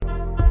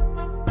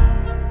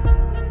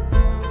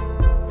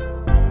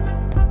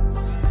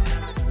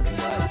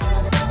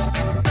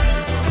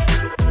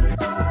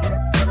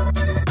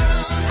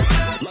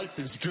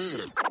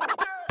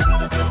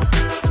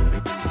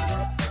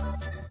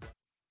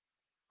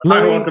Hi,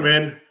 Louie, welcome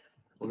in.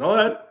 Well, go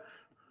ahead.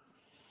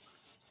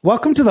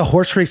 welcome to the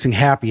Horse Racing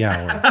Happy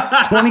Hour,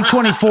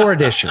 2024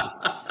 edition.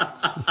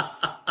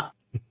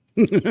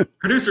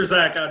 Producer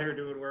Zach out here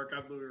doing work.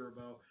 I'm Louie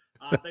Rabeau.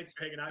 Thanks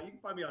for hanging out. You can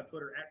find me on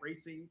Twitter at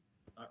racing.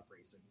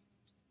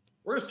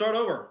 We're going to start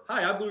over.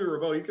 Hi, I'm Louie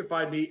Rabeau. You can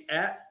find me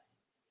at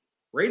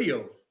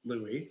Radio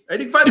Louie. And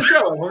you can find the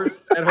show at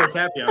Horse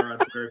Happy Hour on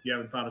Twitter if you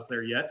haven't found us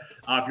there yet.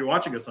 If you're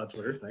watching us on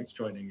Twitter, thanks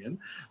for joining in.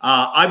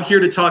 I'm here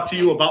to talk to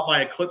you about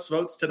my Eclipse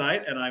votes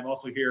tonight, and I'm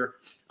also here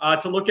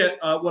to look at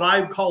what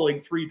I'm calling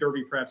 3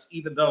 Derby preps,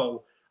 even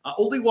though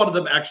only one of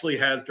them actually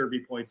has Derby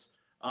points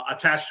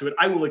attached to it.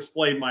 I will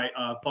explain my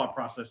thought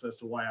process as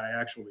to why I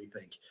actually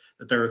think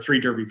that there are 3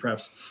 Derby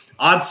preps.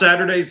 On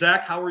Saturday,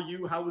 Zach, how are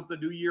you? How was the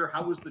new year?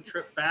 How was the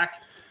trip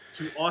back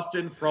to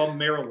Austin from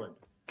Maryland?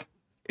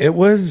 It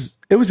was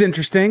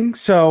interesting.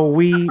 So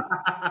we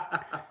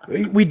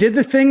did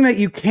the thing that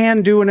you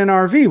can do in an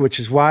RV, which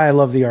is why I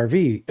love the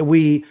RV.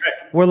 We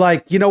were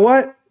like, you know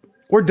what?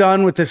 We're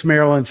done with this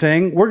Maryland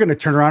thing. We're going to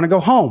turn around and go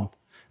home,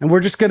 and we're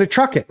just going to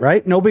truck it,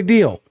 right? No big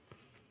deal.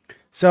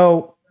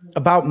 So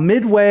about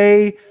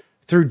midway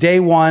through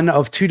day 1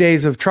 of 2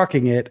 days of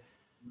trucking it,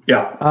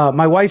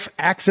 my wife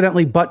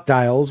accidentally butt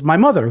dials my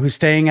mother, who's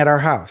staying at our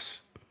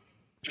house.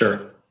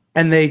 Sure.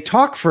 And they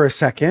talk for a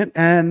second,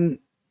 and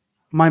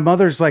my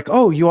mother's like,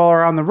 "Oh, you all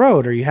are on the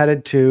road. Are you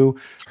headed to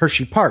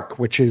Hershey Park,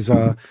 which is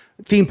a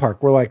theme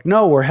park?" We're like,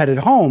 "No, we're headed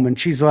home." And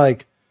she's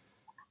like,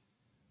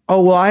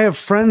 "Oh, well, I have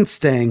friends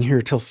staying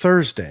here till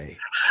Thursday."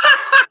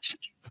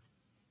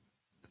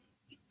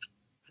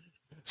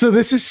 So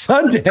this is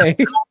Sunday.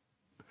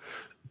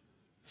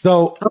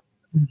 So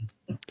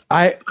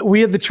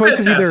we had the choice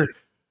of either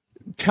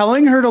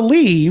telling her to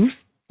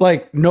leave,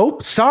 like,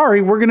 "Nope,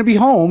 sorry, we're going to be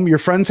home. Your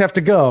friends have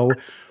to go,"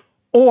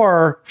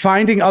 or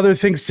finding other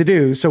things to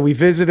do. So we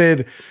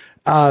visited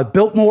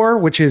Biltmore,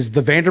 which is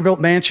the Vanderbilt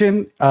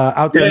mansion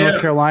out there in North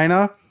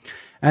Carolina.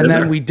 And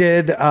then we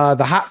did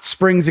the Hot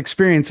Springs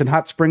experience in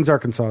Hot Springs,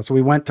 Arkansas. So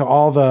we went to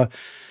all the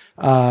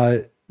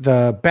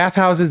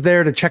bathhouses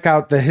there to check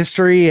out the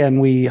history, and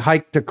we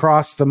hiked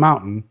across the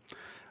mountain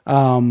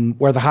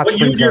where the hot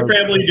springs are. What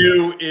you and your family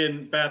do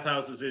in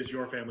bathhouses is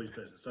your family's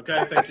business.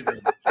 Okay, thank you very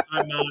much.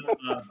 I'm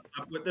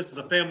not. This is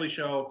a family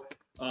show.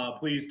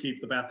 Please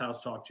keep the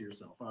bathhouse talk to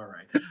yourself. All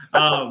right.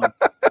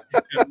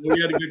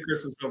 We had a good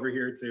Christmas over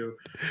here too.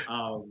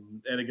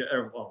 And again,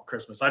 well,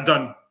 Christmas. I've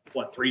done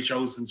 3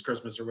 shows since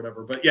Christmas or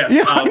whatever. But yes, we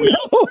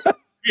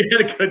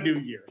had a good New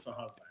Year. So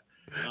how's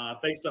that?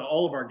 Thanks to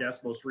all of our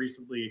guests, most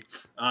recently,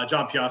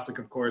 John Piasek,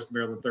 of course, the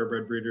Maryland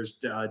Thoroughbred Breeders,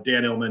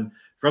 Dan Illman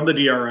from the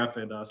DRF,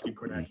 and Steve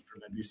Kornacki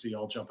from NBC,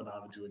 all jumping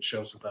on and doing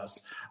shows with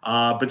us.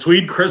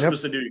 Between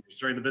Christmas and New Year's,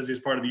 during the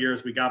busiest part of the year,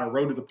 as we got our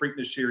Road to the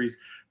Preakness series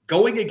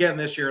going again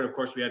this year. And of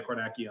course, we had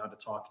Kornacki on to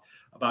talk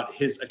about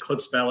his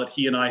Eclipse ballot.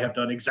 He and I have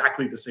done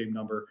exactly the same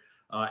number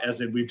as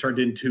we've turned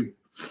into.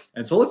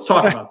 And so let's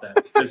talk about that.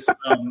 Because,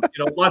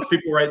 lots of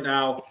people right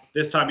now,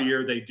 this time of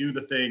year, they do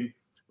the thing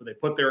where they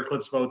put their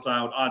Eclipse votes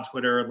out on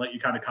Twitter and let you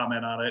kind of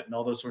comment on it and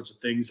all those sorts of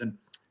things. And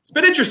it's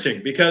been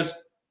interesting because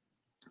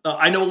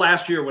I know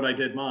last year when I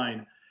did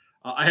mine,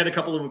 I had a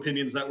couple of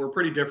opinions that were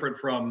pretty different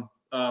from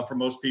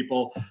most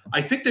people.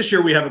 I think this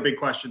year we have a big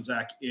question,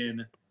 Zach,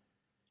 in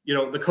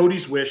the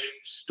Cody's Wish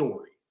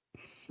story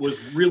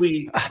was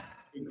really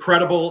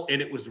incredible, and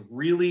it was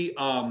really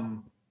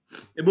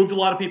it moved a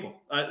lot of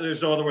people.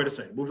 There's no other way to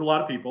say it. It moved a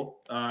lot of people,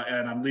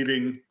 and I'm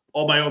leaving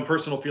all my own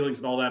personal feelings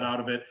and all that out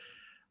of it.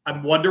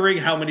 I'm wondering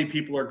how many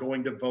people are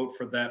going to vote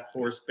for that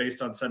horse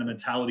based on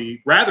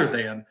sentimentality rather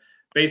than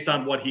based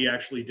on what he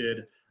actually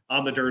did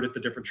on the dirt at the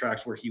different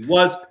tracks where he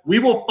was. We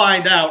will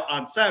find out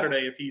on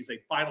Saturday if he's a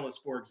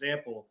finalist, for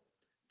example,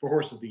 for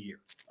Horse of the Year.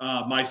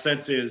 My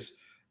sense is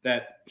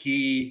that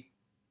he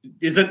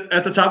isn't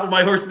at the top of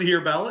my Horse of the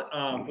Year ballot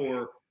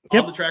for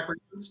on the track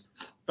races,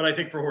 but I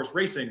think for horse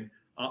racing,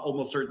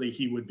 almost certainly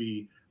he would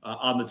be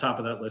on the top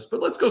of that list.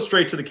 But let's go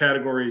straight to the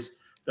categories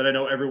that I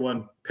know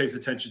everyone pays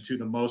attention to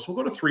the most. We'll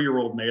go to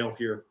 3-year-old male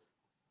here.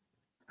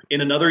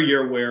 In another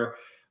year where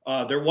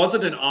there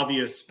wasn't an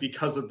obvious,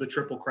 because of the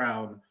Triple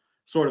Crown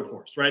sort of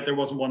horse, right? There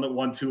wasn't one that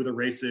won 2 of the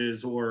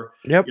races or,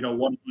 won a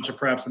bunch of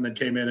preps and then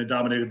came in and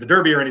dominated the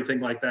Derby or anything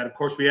like that. Of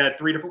course, we had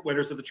 3 different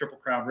winners of the Triple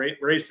Crown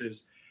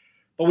races,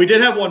 but we did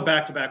have one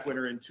back-to-back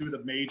winner in 2 of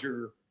the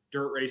major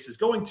dirt races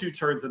going 2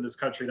 turns in this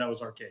country. That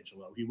was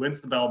Arcangelo. He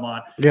wins the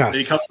Belmont. Then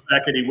he comes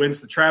back and he wins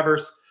the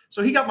Traverse.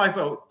 So he got my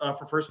vote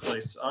for first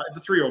place in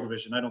the 3-year-old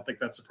division. I don't think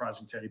that's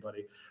surprising to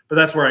anybody, but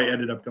that's where I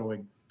ended up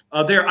going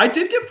there. I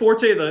did give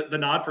Forte the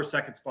nod for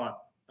second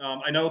spot.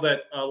 I know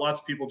that lots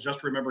of people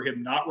just remember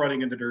him not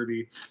running in the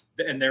Derby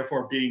and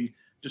therefore being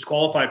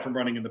disqualified from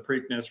running in the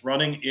Preakness,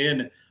 running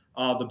in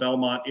the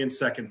Belmont in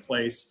second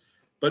place.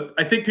 But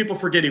I think people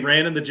forget he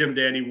ran in the Jim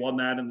Dandy, won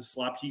that in the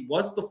slop. He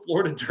was the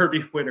Florida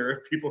Derby winner,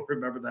 if people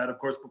remember that. Of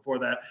course, before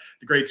that,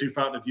 the Grade 2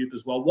 Fountain of Youth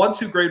as well. 1,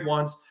 2 Grade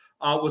 1s,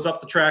 was up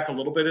the track a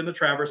little bit in the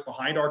Traverse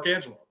behind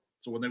Arcangelo.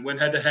 So when they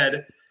went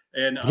head-to-head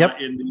and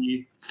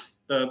in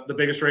the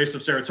biggest race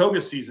of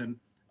Saratoga's season,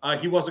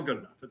 he wasn't good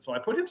enough. And so I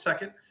put him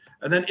second.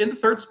 And then in the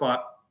third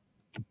spot,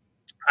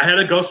 I had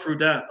a Ghost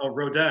Rodin,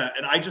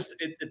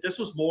 and this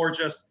was more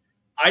just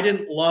I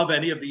didn't love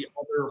any of the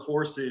other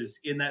horses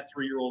in that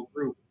 3-year-old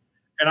group,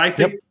 and I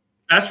think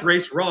best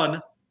race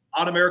run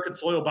on American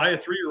soil by a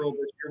 3-year-old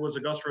this year was a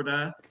Ghost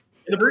Rodin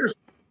in the Breeders'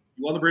 Cup.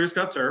 He won the Breeders'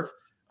 Cup turf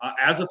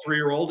as a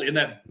 3-year-old in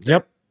that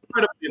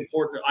incredibly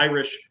important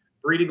Irish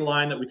breeding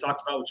line that we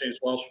talked about with James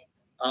Welsh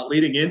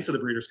leading into the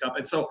Breeders' Cup,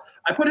 and so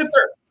I put him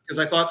third because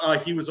I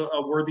thought he was a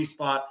worthy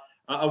spot.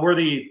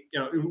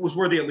 It was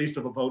worthy at least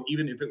of a vote,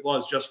 even if it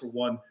was just for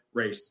one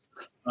race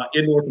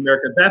in North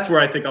America. That's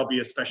where I think I'll be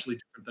especially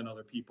different than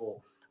other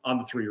people on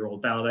the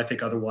 3-year-old ballot. I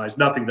think otherwise,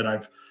 nothing that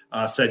I've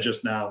said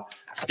just now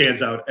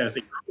stands out as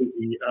a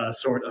crazy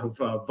sort of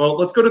vote.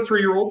 Let's go to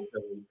 3-year-old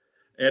filly.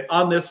 And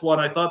on this one,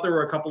 I thought there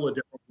were a couple of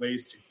different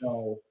ways to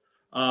go.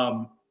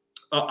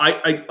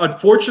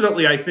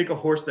 Unfortunately, I think a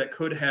horse that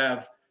could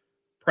have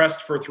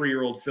pressed for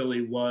 3-year-old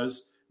filly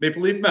was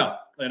Maple Leaf Mel.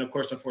 And of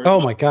course,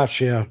 unfortunately, oh my gosh,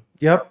 yeah.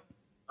 Yep.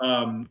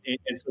 And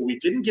so we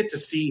didn't get to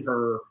see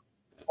her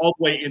all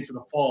the way into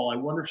the fall. I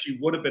wonder if she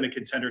would have been a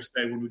contender,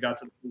 say, when we got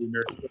to the Filly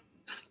Mare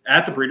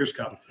at the Breeders'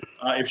 Cup,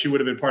 if she would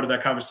have been part of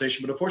that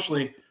conversation. But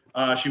unfortunately,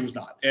 she was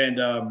not. And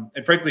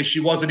frankly, she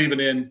wasn't even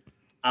in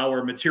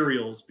our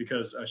materials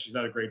because she's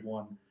not a Grade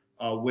 1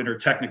 winner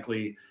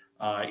technically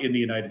in the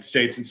United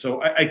States. And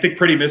so I think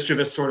Pretty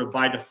Mischievous sort of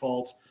by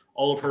default,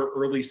 all of her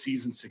early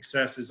season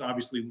successes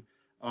obviously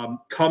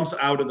comes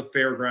out of the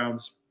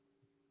fairgrounds.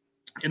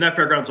 In that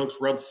Fairgrounds Oaks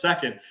runs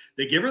second.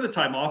 They give her the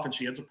time off, and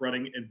she ends up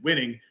running and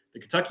winning the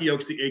Kentucky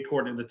Oaks, the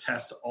Acorn, and the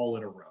Test all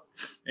in a row.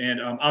 And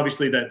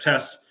obviously, that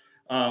Test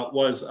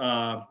was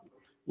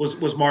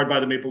marred by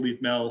the Maple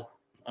Leaf Mel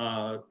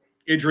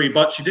injury,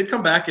 but she did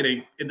come back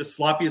in the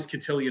sloppiest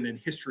cotillion in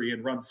history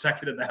and run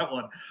second in that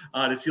one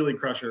to Ceiling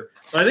Crusher.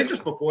 So I think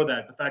just before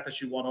that, the fact that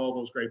she won all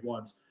those Grade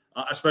 1s,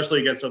 especially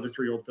against other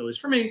 3-year-old fillies,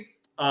 for me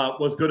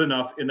was good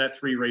enough in that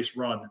 3-race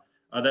run,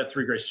 that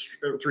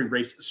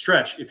three-race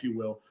stretch, if you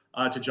will.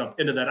 To jump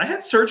into that. I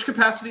had surge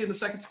capacity in the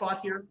second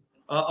spot here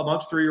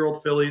amongst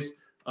 3-year-old fillies.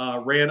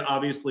 Ran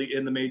obviously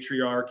in the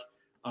Matriarch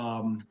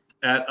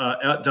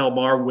at Del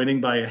Mar,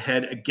 winning by a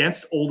head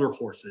against older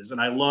horses.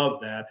 And I love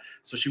that.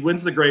 So she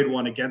wins the Grade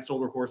 1 against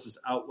older horses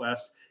out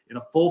west in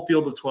a full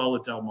field of 12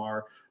 at Del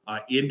Mar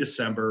in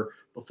December.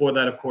 Before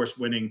that, of course,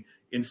 winning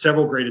in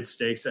several graded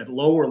stakes at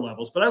lower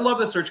levels. But I love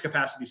that surge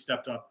capacity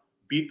stepped up,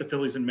 beat the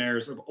fillies and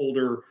mares of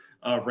older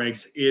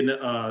ranks in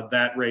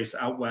that race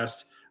out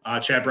west.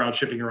 Chad Brown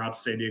shipping her out to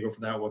San Diego for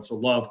that one. So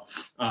love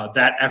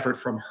that effort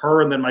from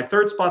her. And then my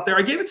third spot there,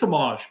 I gave it to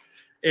Maj.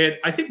 And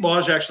I think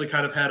Maj actually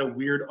kind of had a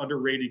weird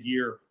underrated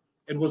year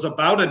and was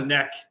about a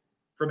neck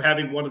from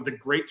having one of the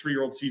great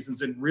 3-year-old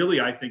seasons. And really,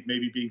 I think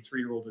maybe being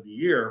 3-year-old of the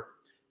year,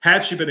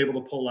 had she been able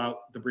to pull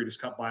out the Breeders'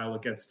 Cup Mile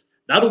against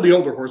not only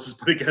older horses,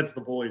 but against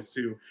the boys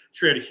too.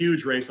 She had a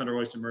huge race under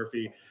Oyster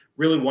Murphy.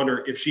 Really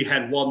wonder if she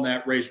had won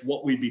that race,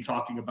 what we'd be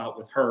talking about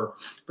with her.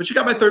 But she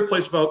got my third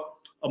place vote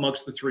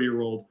amongst the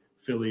 3-year-old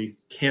filly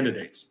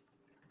candidates.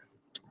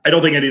 I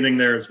don't think anything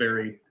there is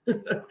very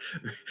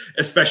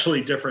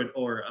especially different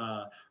or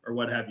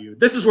what have you.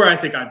 This is where I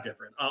think I'm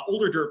different.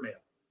 Older dirt male.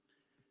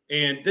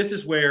 And this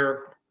is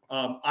where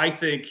I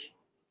think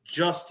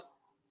just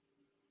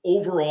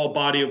overall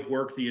body of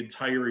work the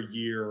entire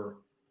year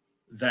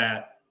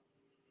that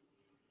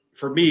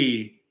for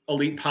me,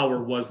 Elite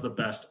Power was the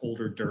best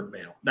older dirt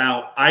male.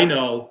 Now, I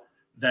know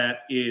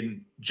that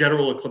in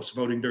general Eclipse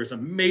voting, there's a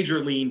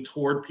major lean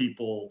toward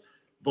people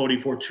voting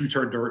for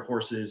 2-turn dirt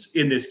horses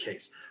in this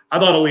case. I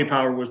thought Elite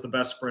Power was the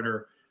best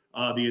sprinter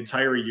the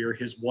entire year.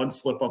 His one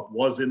slip up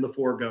was in the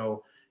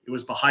forego. It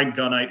was behind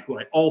Gunite, who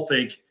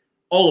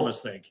all of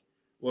us think,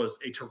 was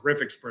a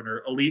terrific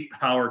sprinter. Elite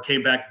Power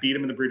came back, beat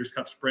him in the Breeders'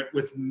 Cup sprint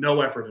with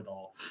no effort at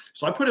all.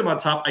 So I put him on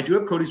top. I do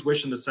have Cody's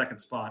Wish in the second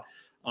spot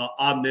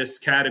on this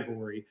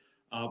category.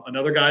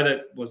 Another guy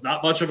that was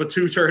not much of a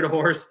 2-turn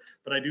horse,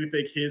 but I do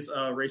think his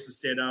races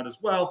stand out as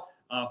well.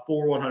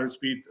 400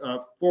 speed,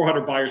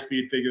 400 buyer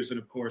speed figures. And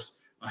of course,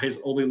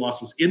 his only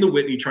loss was in the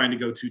Whitney trying to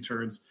go 2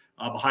 turns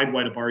behind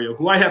White Abario,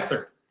 who I have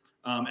third.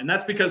 And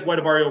that's because White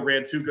Abario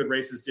ran 2 good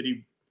races. Did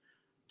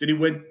he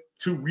win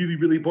 2 really,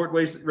 really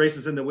important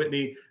races in the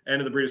Whitney and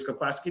in the Breeders' Cup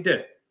Classic? He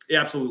did. He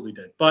absolutely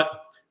did. But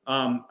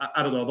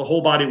I don't know, the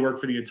whole body work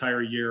for the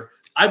entire year.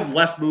 I'm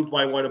less moved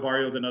by White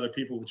Abario than other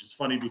people, which is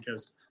funny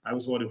because I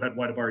was the one who had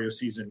White Abario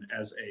season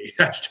as a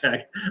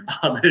hashtag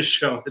on this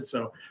show. And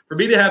so for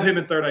me to have him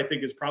in third, I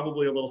think is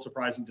probably a little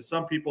surprising to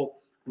some people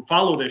who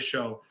follow this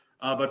show.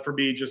 But for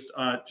me, just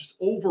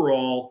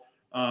overall,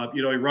 he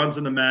runs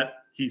in the Met.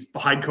 He's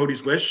behind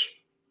Cody's Wish.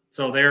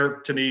 So there,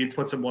 to me,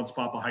 puts him one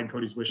spot behind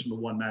Cody's Wish in the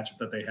one matchup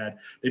that they had.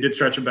 They did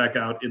stretch him back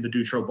out in the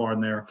Dutro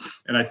barn there.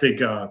 And I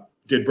think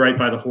did right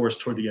by the horse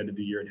toward the end of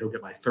the year. And he'll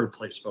get my third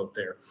place vote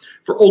there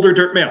for older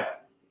dirt male.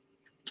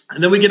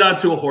 And then we get on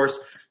to a horse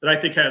that I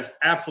think has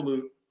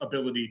absolute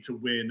ability to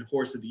win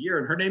Horse of the Year,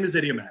 and her name is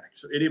Idiomatic.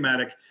 So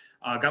Idiomatic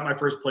got my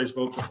first place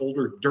vote for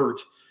older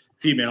dirt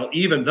female,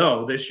 even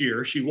though this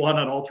year she won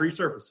on all 3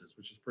 surfaces,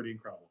 which is pretty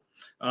incredible.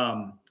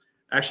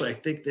 Actually, I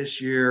think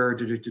this year,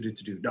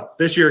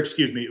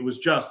 it was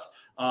just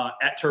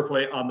at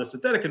Turfway on the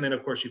synthetic. And then,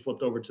 of course, she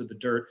flipped over to the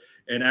dirt.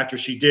 And after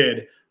she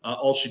did,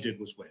 all she did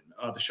was win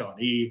the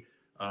Shawnee,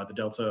 the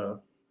Delta,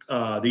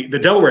 the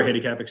Delaware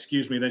handicap,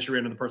 excuse me. Then she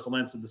ran in the personal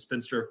lens, and the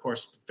Spinster, of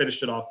course,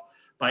 finished it off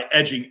by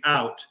edging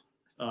out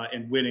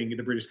and winning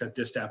the Breeders' Cup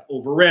Distaff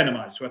over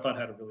Randomized, who I thought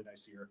had a really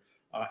nice year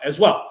as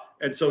well.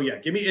 And so, yeah,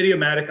 give me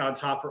Idiomatic on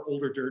top for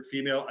older dirt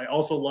female. I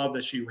also love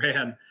that she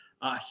ran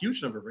a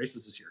huge number of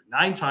races this year,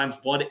 9 times,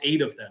 won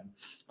 8 of them,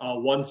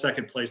 won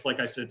second place. Like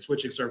I said,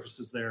 switching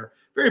surfaces there.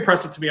 Very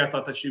impressive to me. I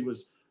thought that she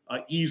was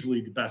easily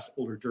the best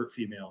older dirt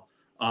female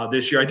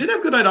this year. I did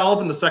have Goodnight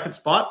Olive in the second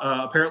spot.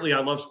 Apparently, I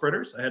love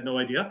sprinters. I had no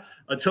idea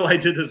until I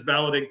did this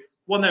balloting.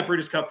 Won that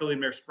Breeders' Cup Filly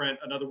Mare Sprint,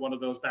 another one of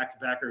those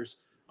back-to-backers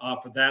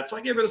for that. So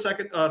I gave her the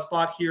second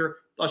spot here.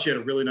 Thought she had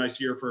a really nice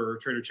year for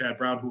trainer Chad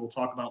Brown, who we'll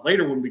talk about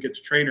later when we get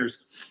to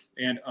trainers.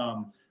 And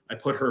I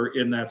put her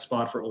in that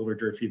spot for older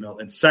dirt female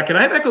in second.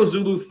 I have Echo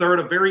Zulu third,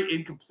 a very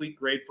incomplete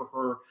grade for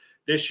her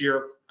this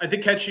year. I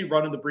think had she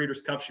run in the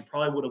Breeders' Cup, she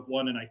probably would have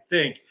won. And I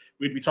think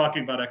we'd be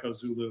talking about Echo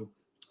Zulu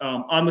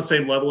on the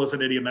same level as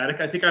an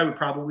Idiomatic. I think I would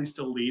probably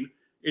still lean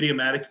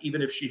Idiomatic,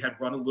 even if she had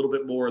run a little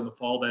bit more in the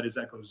fall. That is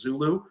Echo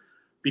Zulu,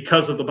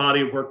 because of the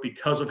body of work,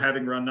 because of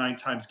having run 9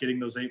 times, getting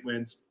those 8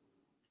 wins.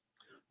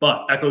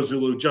 But Echo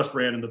Zulu just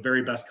ran in the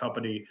very best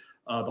company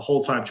the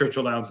whole time,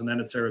 Churchill Downs and then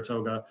at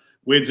Saratoga,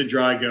 wins at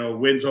Dry Go,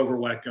 wins over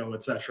Wet Go,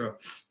 etc.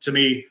 To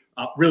me,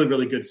 really,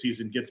 really good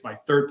season, gets my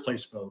third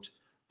place vote.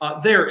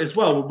 There as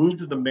well, we'll move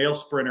to the male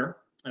sprinter,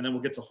 and then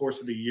we'll get to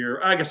Horse of the Year.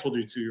 I guess we'll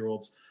do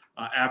 2-year-olds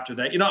after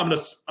that. I'm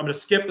gonna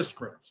skip the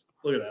sprinters.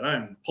 Look at that.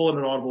 I'm pulling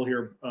an audible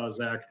here,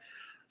 Zach.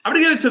 I'm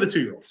going to get into the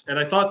 2-year-olds. And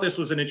I thought this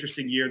was an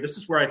interesting year. This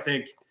is where I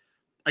think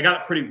I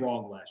got it pretty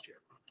wrong last year.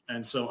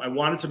 And so I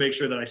wanted to make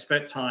sure that I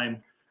spent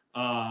time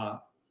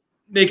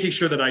making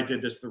sure that I did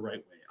this the right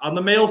way. On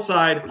the male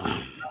side,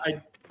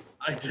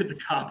 I did the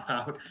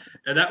cop-out.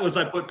 And that was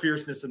I put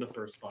Fierceness in the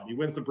first spot. He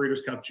wins the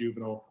Breeders' Cup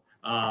Juvenile.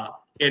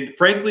 And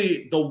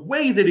frankly, the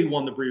way that he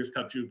won the Breeders'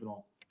 Cup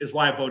Juvenile is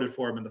why I voted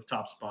for him in the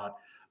top spot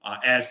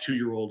as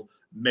 2-year-old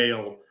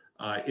male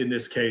in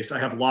this case. I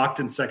have Locked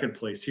in second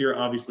place here.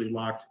 Obviously,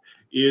 Locked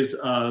is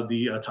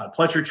the Todd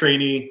Pletcher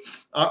trainee.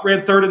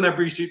 Ran third in that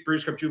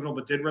Breeders' Cup Juvenile,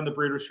 but did run the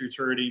Breeders'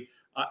 Futurity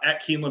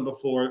at Keeneland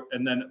before.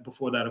 And then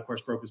before that, of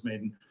course, broke his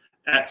maiden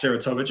at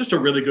Saratoga. Just a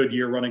really good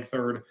year running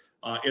third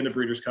in the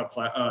Breeders' Cup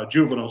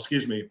Juvenile,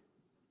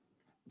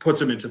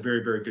 puts him into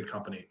very, very good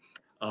company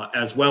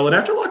as well. And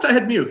after Locked, I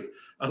had Muth,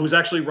 who's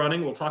actually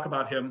running. We'll talk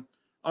about him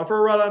for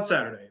a run on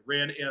Saturday.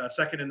 Ran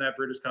second in that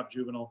Breeders' Cup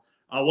Juvenile.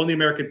 Won the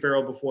American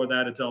Pharaoh before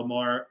that at Del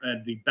Mar,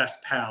 and the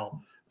Best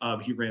Pal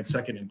he ran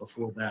second in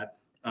before that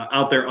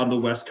out there on the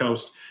West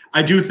Coast.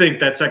 I do think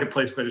that second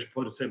place finish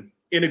puts him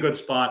in a good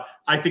spot.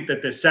 I think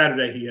that this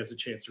Saturday he has a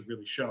chance to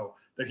really show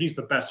that he's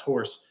the best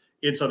horse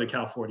in Southern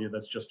California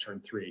that's just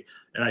turned 3.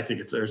 And I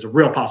think there's a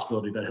real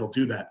possibility that he'll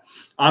do that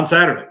on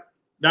Saturday.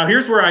 Now,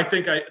 here's where I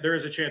think there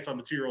is a chance on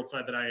the 2-year-old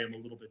side that I am a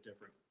little bit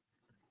different.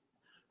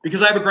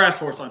 Because I have a grass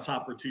horse on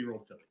top for a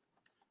 2-year-old filly.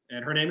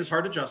 And her name is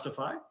Hard to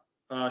Justify.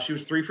 She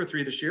was 3 for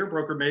 3 this year,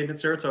 broke her maiden in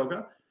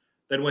Saratoga,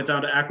 then went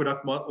down to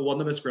Aqueduct, won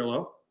the Miss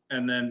Grillo,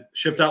 and then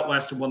shipped out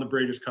west and won the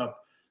Breeders'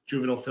 Cup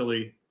Juvenile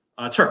Filly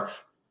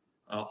Turf.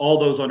 All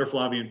those under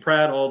Flavian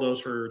Pratt, all those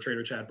for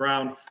trainer Chad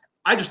Brown.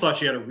 I just thought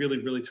she had a really,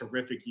 really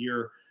terrific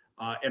year.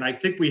 And I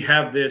think we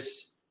have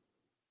this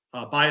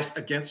bias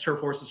against turf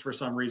horses for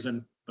some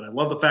reason, but I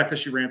love the fact that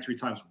she ran 3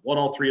 times, won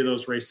all 3 of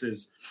those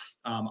races.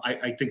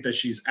 I think that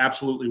she's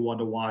absolutely one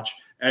to watch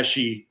as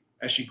she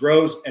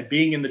grows, and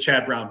being in the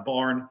Chad Brown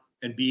barn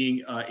and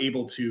being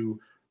able to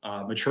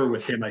mature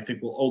with him, I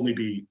think will only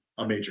be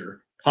a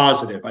major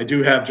positive. I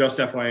do have Just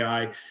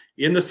FYI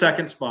in the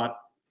second spot.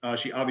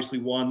 She obviously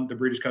won the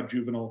Breeders' Cup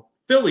Juvenile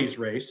Fillies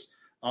race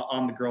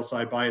on the girl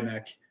side by a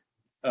neck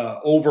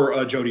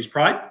over Jody's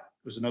Pride.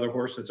 There's another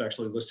horse that's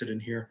actually listed in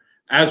here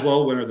as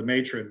well, winner of the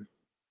Matron.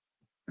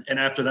 And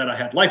after that, I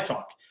had Life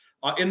Talk.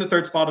 In the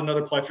third spot,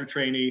 another Pletcher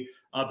trainee.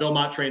 Bill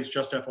Mott trains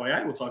Just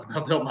FYI. We'll talk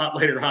about Bill Mott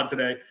later on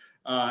today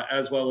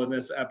as well in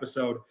this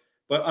episode.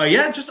 But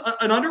just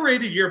an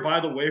underrated year,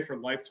 by the way, for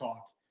Life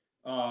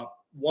Talk.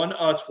 Won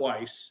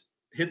twice,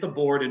 hit the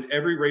board in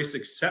every race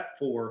except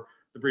for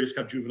the Breeders'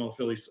 Cup Juvenile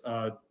Fillies.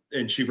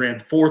 And she ran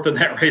 4th in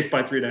that race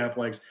by 3.5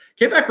 legs.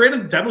 Came back, ran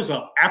in the demos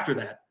up after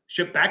that,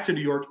 shipped back to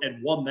New York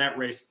and won that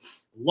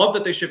race. Love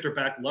that they shipped her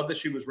back. Love that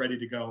she was ready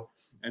to go.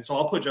 And so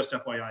I'll put Just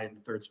FYI in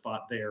the third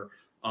spot there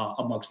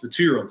amongst the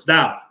 2-year-olds.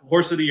 Now,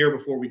 Horse of the Year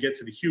before we get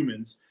to the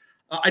humans.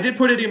 I did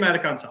put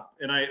Idiomatic on top.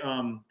 And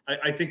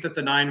I think that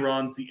the 9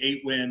 runs, the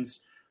 8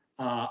 wins,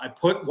 I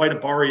put White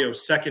Abario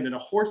second in a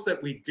horse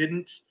that we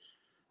didn't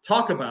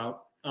talk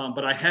about,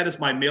 but I had as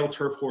my male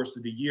turf horse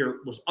of the year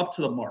was Up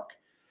to the Mark.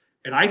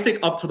 And I think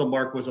Up to the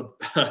Mark was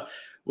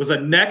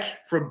a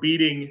neck from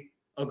beating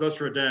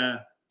Auguste Rodin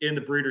in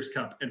the Breeders'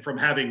 Cup and from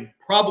having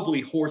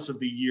probably horse of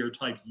the year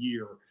type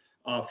year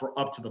for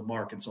Up to the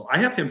Mark. And so I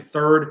have him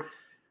third.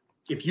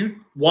 If you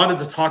wanted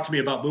to talk to me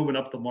about moving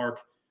up to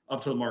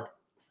the mark,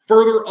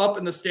 further up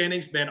in the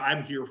standings, man,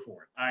 I'm here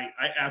for it. I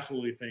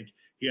absolutely think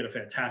He had a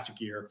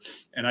fantastic year.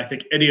 And I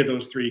think any of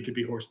those three could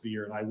be horse of the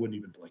year, and I wouldn't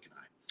even blink an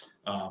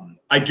eye.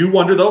 I do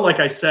wonder, though, like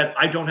I said,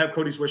 I don't have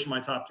Cody's Wish in my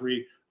top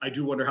three. I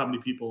do wonder how many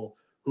people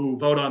who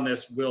vote on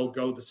this will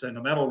go the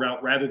sentimental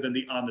route rather than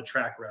the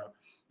on-the-track route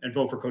and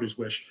vote for Cody's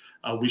Wish.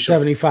 We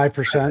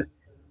 75%.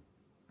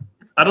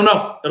 I don't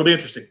know. It'll be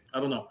interesting. I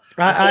don't know.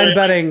 I'm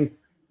betting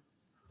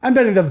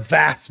the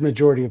vast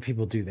majority of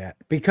people do that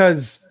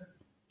because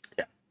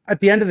at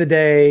the end of the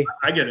day,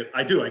 I get it.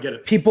 I do. I get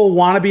it. People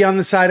want to be on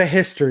the side of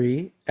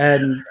history,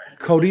 and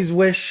Cody's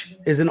Wish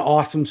is an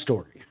awesome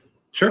story.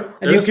 Sure.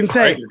 And you can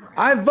say,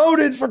 I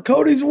voted for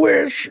Cody's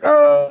Wish.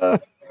 Yeah.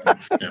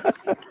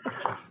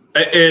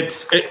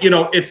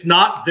 It's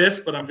not this,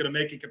 but I'm going to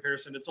make a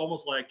comparison. It's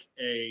almost like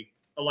a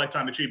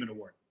Lifetime Achievement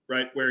Award,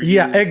 right? Where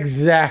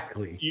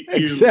exactly. You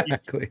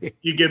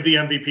give the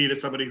MVP to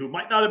somebody who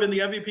might not have been the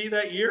MVP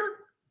that year.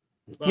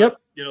 But,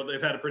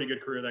 they've had a pretty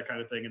good career, that kind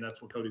of thing, and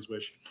that's what Cody's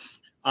Wish.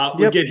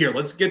 We get here.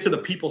 Let's get to the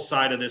people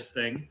side of this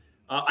thing.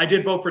 I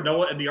did vote for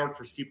Noah and the Arc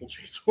for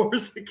Steeplechase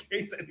horse, in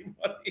case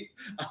anybody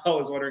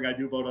was wondering. I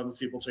do vote on the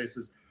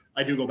Steeplechases.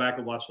 I do go back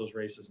and watch those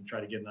races and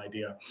try to get an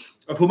idea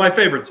of who my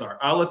favorites are.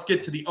 Let's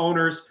get to the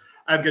owners.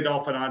 I have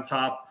Godolphin on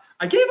top.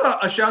 I gave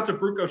a shout to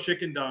Bruco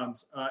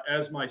Schickendons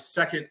as my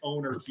second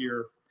owner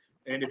here.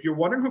 And if you're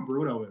wondering who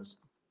Bruno is,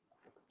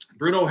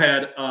 Bruno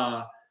had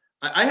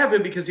I have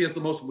him because he has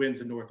the most wins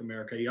in North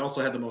America. He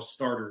also had the most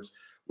starters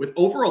with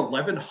over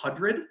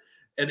 1,100.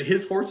 And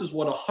his horses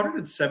won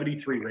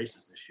 173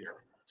 races this year.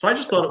 So I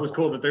just thought it was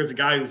cool that there's a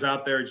guy who's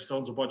out there, he just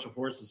owns a bunch of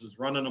horses, is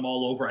running them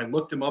all over. I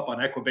looked him up on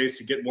Equibase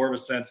to get more of a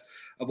sense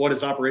of what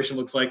his operation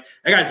looks like.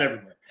 That guy's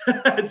everywhere.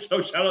 And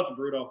so shout out to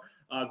Bruno.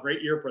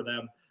 Great year for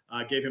them.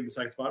 Gave him the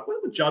second spot.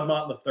 Went with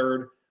Juddmonte in the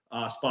third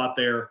spot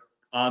there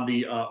on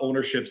the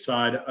ownership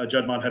side.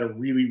 Juddmonte had a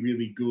really,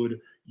 really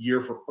good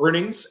year for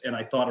earnings, and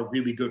I thought a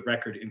really good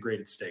record in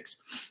graded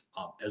stakes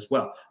as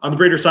well. On the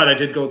breeder side, I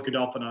did go with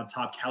Godolphin on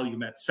top,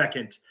 Calumet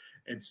second,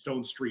 and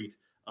Stone Street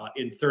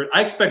in third.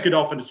 I expect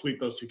Godolphin to sweep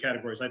those two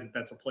categories. I think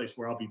that's a place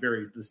where I'll be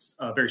very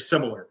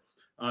similar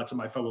to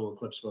my fellow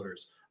Eclipse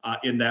voters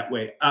in that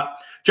way.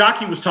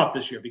 Jockey was tough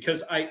this year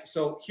because I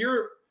thought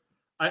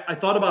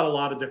about a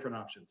lot of different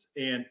options.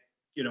 And,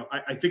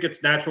 I think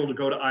it's natural to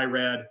go to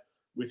IRAD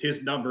with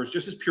his numbers,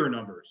 just his pure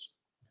numbers.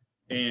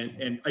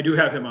 And I do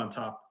have him on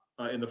top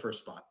in the first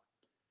spot.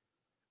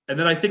 And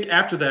then I think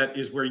after that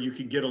is where you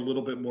can get a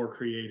little bit more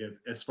creative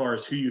as far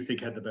as who you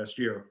think had the best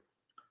year.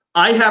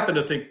 I happen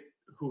to think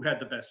who had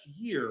the best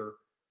year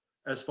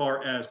as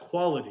far as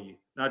quality,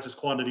 not just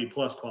quantity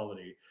plus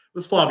quality,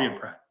 was Flavien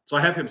Prat. So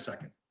I have him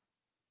second.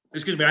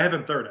 Excuse me, I have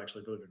him third,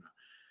 actually, believe it or not.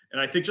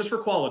 And I think just for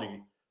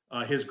quality,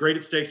 his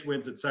graded stakes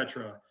wins,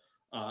 etc.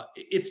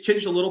 It's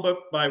tinged a little bit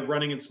by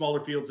running in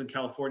smaller fields in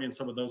California and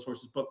some of those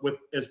horses, but with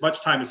as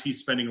much time as he's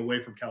spending away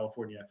from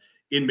California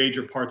in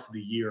major parts of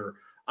the year,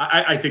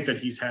 I think that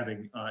he's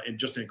having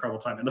just an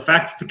incredible time. And the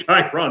fact that the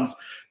guy runs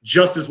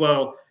just as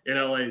well in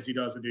LA as he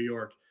does in New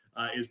York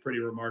is pretty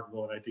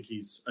remarkable, and I think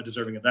he's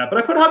deserving of that.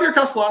 But I put Javier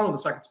Castellano in the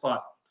second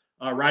spot,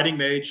 riding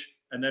Mage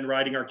and then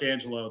riding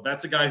Arcangelo.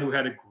 That's a guy who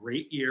had a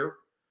great year,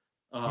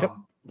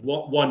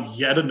 won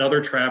yet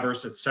another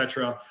Traverse,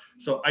 etc.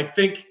 So I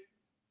think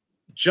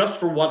just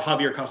for what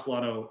Javier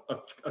Castellano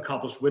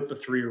accomplished with the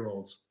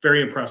 3-year-olds,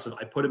 very impressive.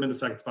 I put him in the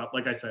second spot.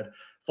 Like I said,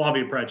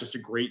 Flavien Prat, just a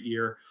great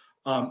year.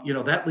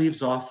 That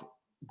leaves off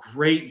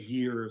great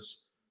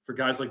years for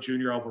guys like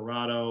Junior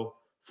Alvarado.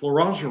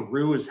 Florent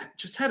Giroux has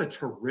just had a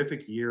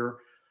terrific year.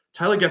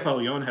 Tyler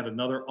Gefalion had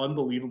another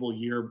unbelievable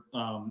year,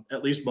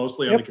 at least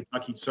mostly on the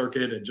Kentucky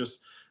circuit, and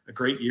just a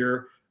great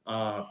year.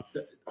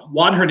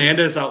 Juan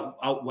Hernandez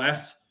out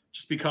west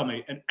just become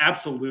an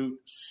absolute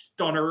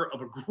stunner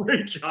of a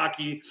great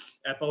jockey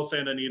at both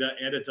Santa Anita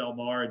and at Del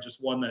Mar, and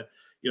just one that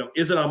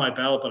isn't on my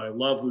ballot, but I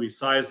love. Louis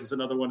Saez is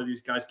another one of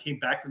these guys. Came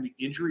back from the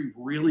injury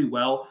really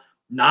well.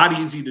 Not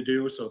easy to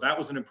do, so that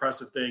was an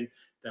impressive thing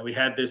that we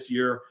had this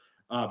year.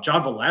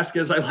 John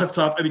Velasquez, I left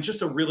off. I mean,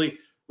 just a really,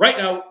 right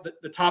now,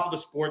 the top of the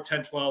sport,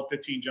 10, 12,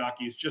 15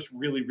 jockeys, just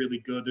really, really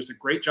good. There's a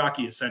great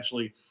jockey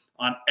essentially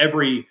on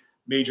every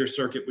major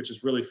circuit, which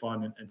is really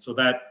fun. And so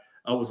that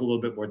was a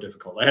little bit more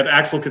difficult. I have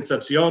Axel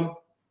Concepcion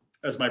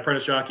as my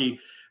apprentice jockey.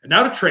 And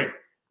now to train.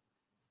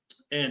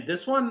 And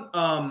this one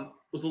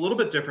was a little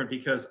bit different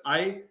because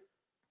it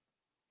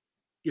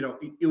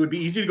would be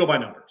easy to go by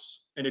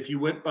numbers. And if you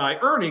went by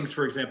earnings,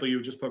 for example, you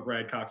would just put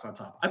Brad Cox on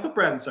top. I put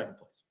Brad in second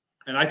place.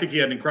 And I think he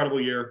had an incredible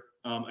year.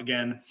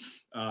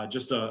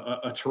 Just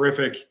a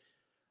terrific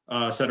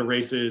set of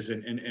races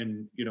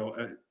and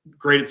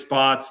graded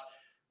spots.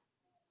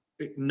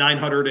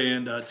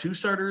 902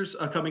 starters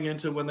coming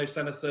into when they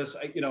sent us this.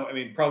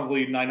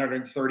 Probably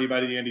 930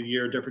 by the end of the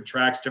year. Different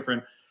tracks,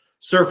 different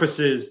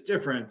surfaces,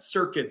 different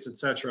circuits,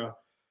 etc.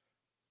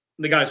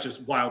 The guy's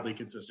just wildly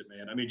consistent,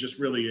 man. I mean, just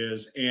really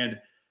is. And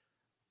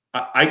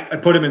I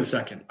put him in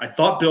second. I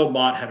thought Bill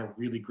Mott had a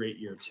really great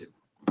year too.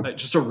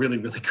 Just a really,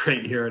 really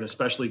great year and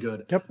especially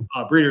good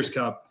Breeders'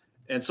 Cup.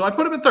 And so I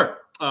put him in third.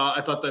 I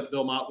thought that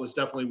Bill Mott was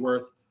definitely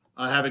worth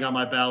having on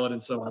my ballot,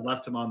 and so I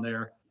left him on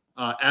there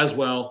as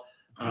well.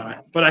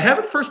 But I have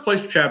it first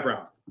place with Chad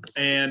Brown.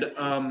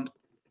 And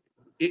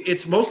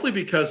it's mostly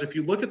because if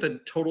you look at the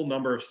total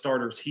number of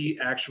starters he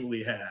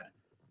actually had,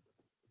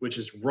 which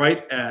is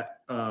right at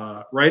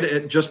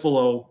just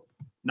below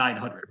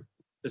 900,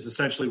 is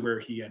essentially where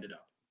he ended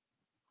up.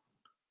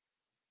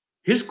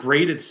 His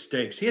graded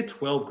stakes, he had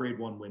 12 grade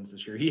 1 wins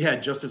this year. He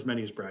had just as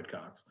many as Brad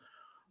Cox.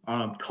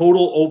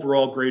 Total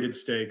overall graded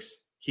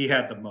stakes, he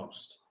had the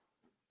most.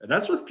 And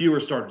that's with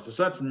fewer starters.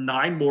 So that's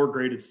 9 more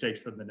graded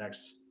stakes than the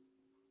next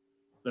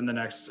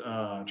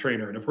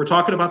trainer. And if we're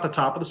talking about the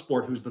top of the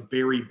sport, who's the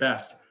very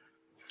best,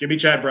 give me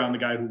Chad Brown, the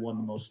guy who won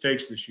the most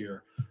stakes this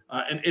year.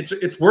 And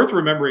it's worth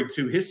remembering,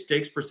 too, his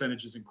stakes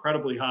percentage is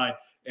incredibly high.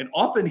 And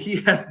often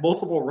he has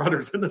multiple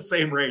runners in the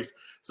same race.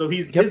 So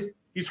he's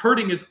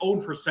hurting his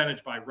own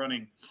percentage by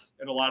running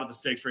in a lot of the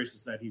stakes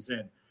races that he's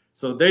in.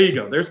 So there you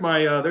go. There's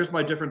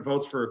my different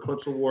votes for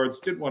Eclipse Awards.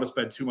 Didn't want to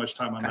spend too much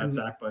time on that,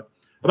 Zach, but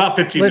about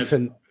 15 minutes.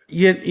 Listen,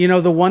 you know,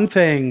 the one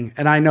thing,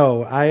 and I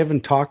know I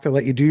haven't talked to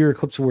let you do your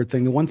Eclipse Award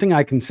thing. The one thing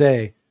I can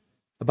say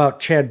about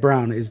Chad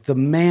Brown is the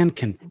man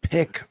can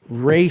pick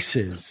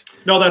races.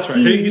 No, that's right.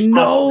 He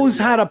knows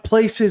how to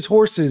place his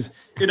horses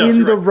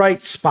in the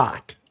right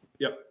spot.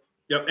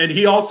 Yep. And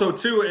he also,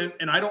 too,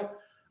 and I don't,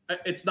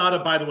 it's not a,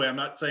 by the way, I'm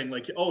not saying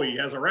like, oh, he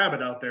has a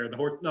rabbit out there. The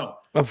horse, no.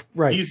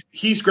 Right.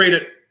 He's great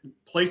at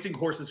placing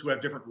horses who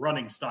have different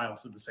running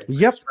styles in the same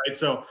race, right?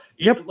 So,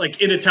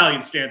 like in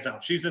Italian stands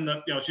out. She's in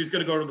the, she's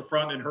going to go to the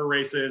front in her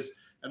races,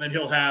 and then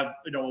he'll have,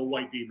 a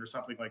White Beam or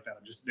something like that.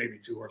 I'm just naming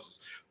 2 horses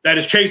that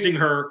is chasing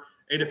her.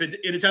 And if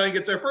in Italian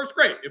gets there first,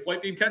 great. If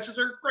White Beam catches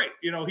her, great.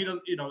 He does.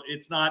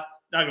 It's not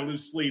going to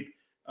lose sleep.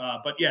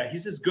 But yeah,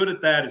 he's as good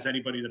at that as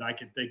anybody that I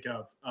can think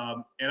of.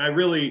 And I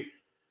really,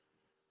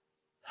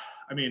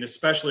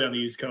 especially on the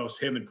East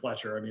Coast, him and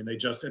Pletcher. They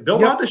just, and Bill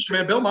Mott this year,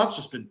 man. Bill Mott's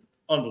just been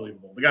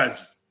unbelievable. The guy's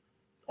just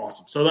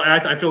awesome. So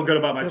I feel good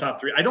about my top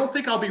 3. I don't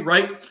think I'll be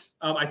right.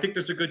 I think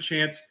there's a good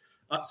chance.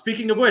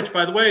 Speaking of which,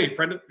 by the way,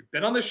 friend,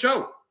 been on this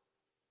show,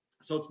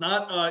 so it's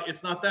not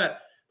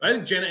that. But I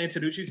think Jenna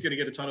Antonucci is going to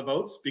get a ton of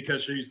votes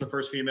because she's the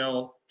first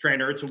female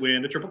trainer to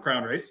win the Triple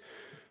Crown race.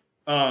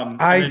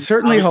 I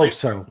certainly hope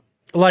so.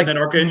 Like,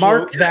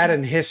 mark that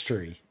in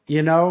history,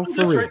 for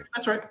real.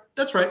 That's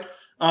right.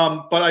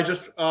 But I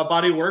just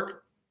body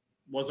work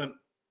wasn't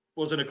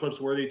Eclipse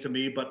worthy to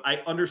me, but I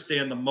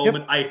understand the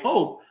moment. I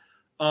hope,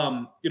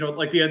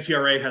 like the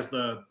NTRA has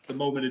the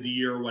moment of the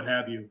year or what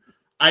have you.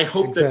 I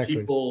hope that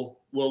people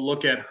will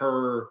look at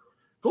her,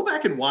 go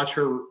back and watch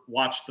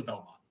the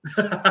Belmont.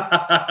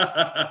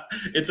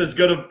 It's as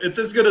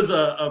good as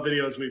a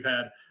video as we've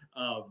had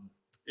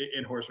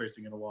in horse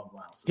racing in a long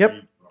while.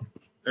 So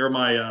there are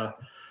my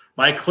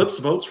Eclipse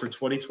votes for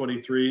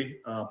 2023.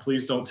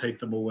 Please don't take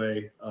them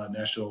away,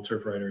 National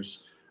Turf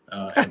Riders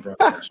and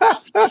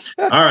broadcasters.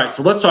 All right,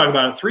 so let's talk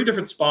about it. 3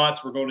 different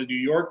spots. We're going to New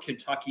York,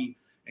 Kentucky,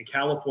 and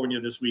California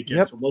this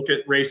weekend to look at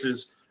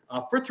races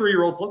for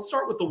 3-year-olds. Let's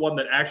start with the one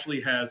that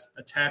actually has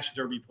attached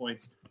Derby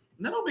points,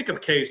 and then I'll make a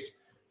case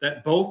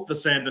that both the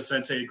San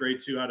Vicente Grade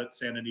 2 out at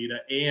Santa Anita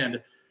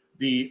and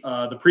the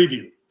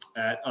preview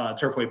at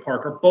Turfway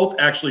Park are both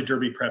actually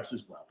Derby preps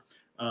as well.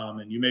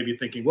 And you may be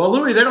thinking, well,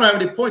 Louie, they don't have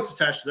any points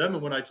attached to them.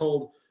 And when I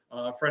told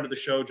a friend of the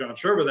show, John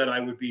Sherber, that I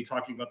would be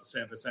talking about the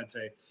San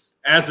Vicente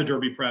as a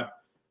Derby prep,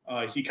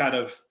 he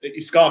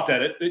scoffed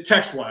at it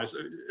text-wise,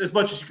 as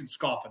much as you can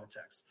scoff in a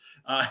text.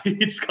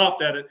 He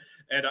scoffed at it,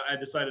 and I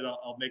decided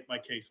I'll make my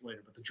case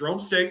later. But the Jerome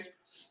Stakes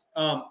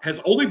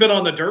has only been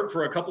on the dirt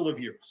for a couple of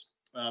years.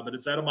 But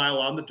it's at a mile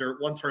on the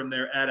dirt, 1 turn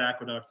there at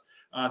Aqueduct.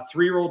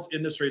 3-year-olds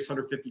in this race,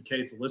 150K.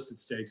 It's a listed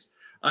stakes.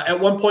 At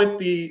one point,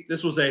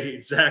 this was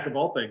a Zach of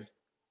all things.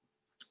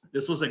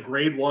 This was a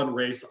grade 1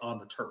 race on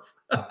the turf.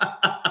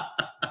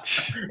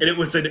 And it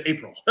was in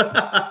April.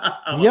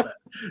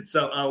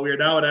 So we are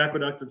now at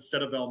Aqueduct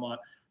instead of Belmont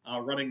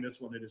running this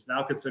one. It is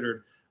now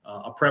considered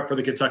a prep for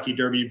the Kentucky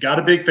Derby. You've got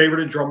a big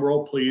favorite in drum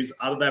roll, please,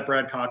 out of that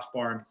Brad Cox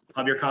barn.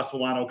 Javier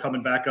Castellano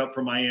coming back up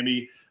from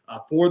Miami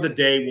for the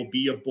day will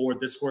be aboard.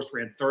 This horse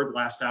ran 3rd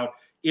last out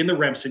in the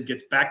Remsen,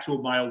 gets back to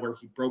a mile where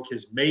he broke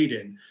his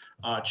maiden.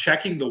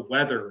 Checking the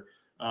weather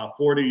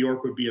for New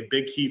York would be a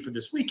big key for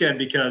this weekend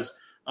because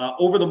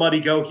over the muddy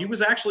go, he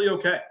was actually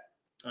okay.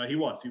 He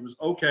was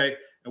okay.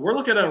 And we're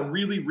looking at a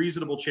really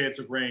reasonable chance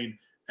of rain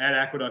at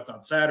Aqueduct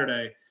on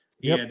Saturday.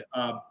 And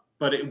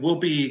but it will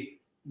be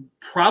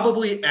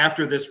probably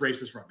after this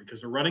race is run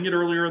because they're running it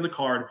earlier in the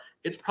card.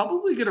 It's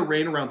probably going to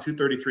rain around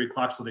 2:30, 3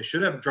 o'clock, so they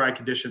should have dry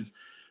conditions.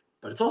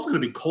 But it's also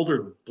going to be colder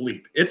than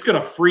bleep. It's going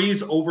to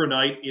freeze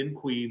overnight in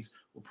Queens.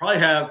 We'll probably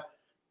have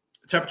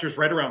temperatures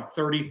right around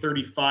 30,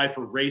 35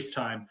 for race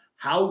time.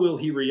 How will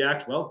he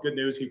react? Well, good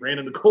news. He ran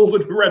in the cold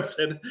in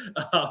Remsen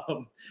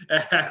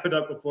at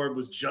Aqueduct before and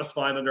was just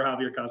fine under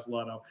Javier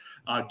Castellano.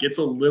 Gets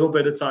a little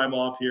bit of time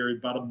off here,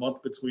 about a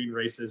month between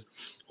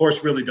races.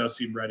 Horse really does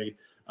seem ready.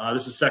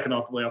 This is second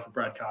off the layoff for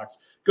Brad Cox.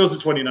 Goes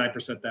to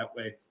 29% that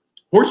way.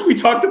 Horse we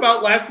talked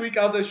about last week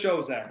on this show,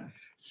 Zach.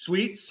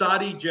 Sweet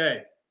Sadi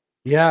J.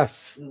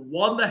 Yes.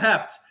 Won the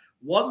heft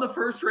won the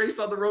first race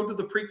on the road to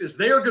the Preakness.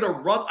 They are going to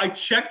run. I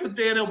checked with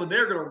Dan Illman.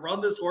 They're going to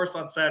run this horse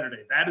on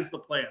Saturday. That is the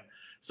plan.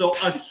 So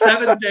a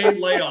 7-day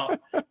layoff.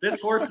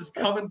 This horse is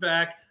coming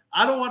back.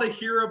 I don't want to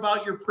hear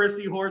about your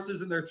prissy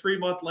horses and their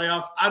 3-month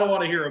layoffs. I don't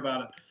want to hear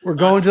about it. We're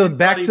going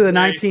back to the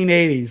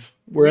 1980s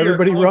where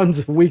everybody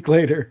runs a week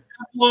later.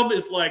 Plum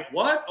is like,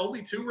 what?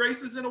 Only 2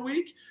 races in a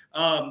week?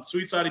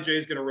 Sweet Saudi J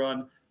is going to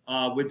run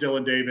with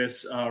Dylan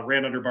Davis.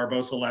 Ran under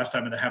Barbosa last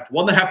time in the heft.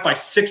 Won the heft by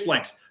 6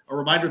 lengths. A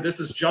reminder, this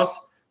is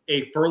just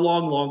a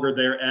furlong longer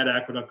there at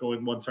Aqueduct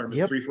going 1 turn.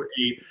 It's 3 for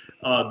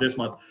 8 this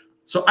month.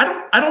 So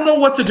I don't know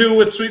what to do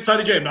with Sweet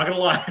Saudi J. I'm not going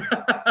to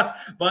lie.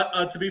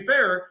 But to be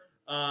fair,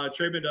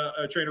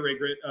 trainer Ray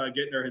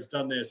Gittner has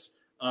done this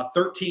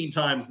 13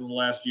 times in the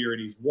last year,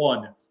 and he's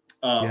won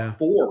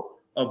 4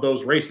 of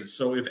those races.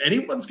 So if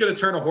anyone's going to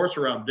turn a horse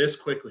around this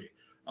quickly,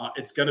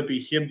 it's going to be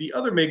him. The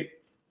other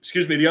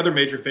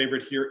major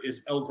favorite here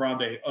is El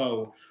Grande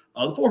O.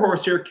 The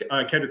 4-horse here,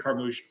 Kendrick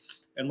Carmouche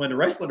and Linda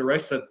Rice. Linda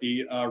Rice set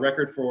the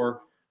record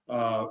for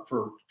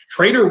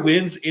trainer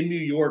wins in New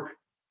York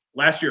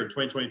last year in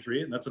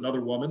 2023, and that's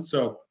another woman.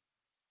 So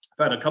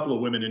I've had a couple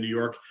of women in New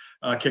York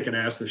kicking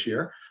ass this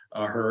year.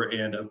 Her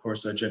and, of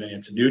course, Jenna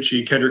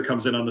Antonucci. Kendrick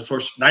comes in on this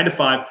horse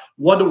 9-5,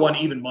 1-1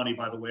 even money,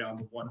 by the way, on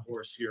the 1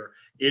 horse here.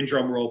 In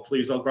drum roll,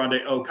 please. El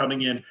Grande O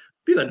coming in.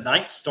 Be the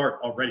 9th start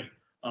already,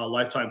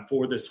 lifetime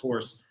for this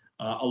horse.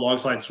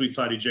 Alongside Sweet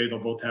Saudi J, they'll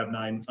both have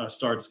 9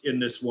 starts in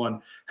this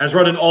one. Has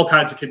run in all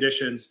kinds of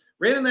conditions.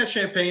 Ran in that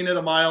Champagne at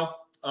a mile.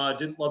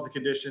 Didn't love the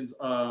conditions.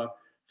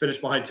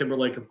 Finished behind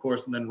Timberlake, of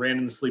course, and then ran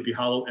in the Sleepy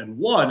Hollow and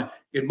won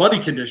in muddy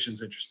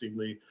conditions,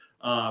 interestingly,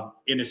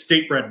 in a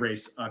state-bred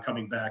race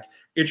coming back.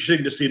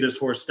 Interesting to see this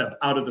horse step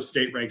out of the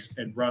state ranks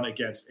and run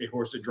against a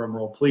horse at Drum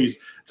Roll Please.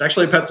 It's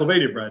actually a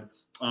Pennsylvania bred,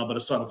 but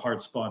a son of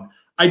Hard Spun.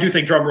 I do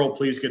think Drum Roll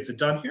Please gets it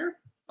done here,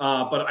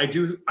 but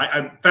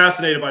I'm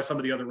fascinated by some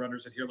of the other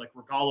runners in here, like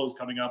Regalo's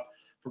coming up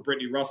for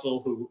Brittany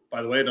Russell, who,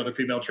 by the way, another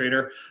female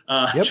trainer,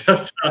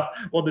 just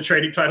won the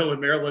training title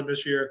in Maryland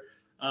this year.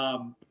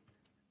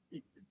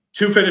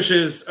 2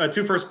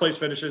 first place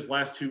finishes,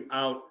 last 2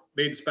 out,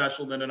 maiden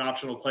special, then an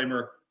optional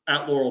claimer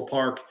at Laurel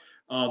Park.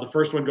 The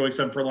first one going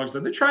 7 furlongs.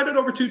 Then they tried it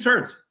over 2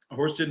 turns. A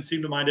horse didn't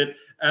seem to mind it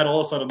at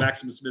all. Saw the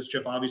Maximus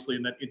Mischief, obviously,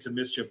 in that Into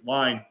Mischief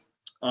line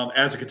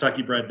as a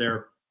Kentucky bred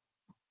there.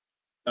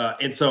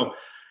 And so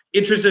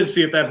interested to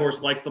see if that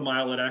horse likes the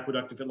mile at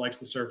Aqueduct, if it likes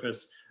the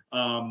surface.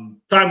 Time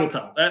will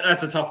tell.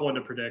 That's a tough one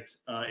to predict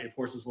if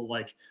horses will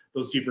like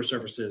those deeper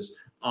surfaces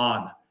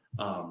on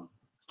Long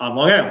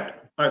Island.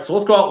 All right, so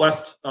let's go out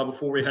west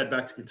before we head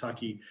back to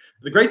Kentucky.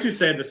 The Grade 2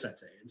 San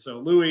Vicente. And so,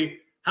 Louie,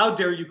 how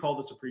dare you call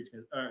this a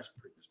Preakness prep?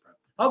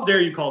 How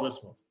dare you call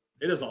this one?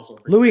 It is also a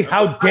Preakness Louie, prep.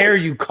 how dare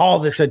you call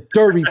this a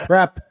Derby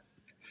prep?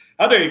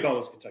 How dare you call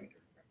this Kentucky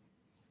Derby prep?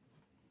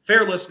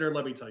 Fair listener,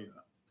 let me tell you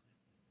that.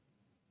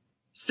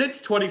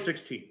 Since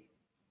 2016,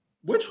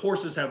 which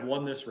horses have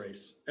won this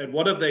race and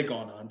what have they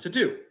gone on to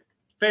do?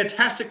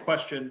 Fantastic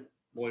question,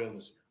 loyal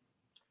listener.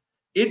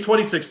 In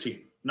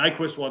 2016,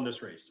 Nyquist won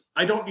this race.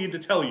 I don't need to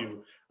tell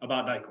you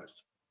about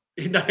Nyquist.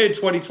 In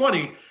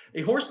 2020,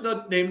 a horse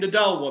named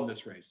Nadal won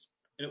this race,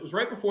 and it was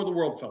right before the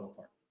world fell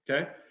apart.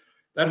 Okay,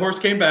 that horse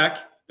came back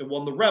and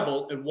won the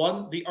Rebel and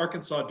won the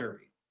Arkansas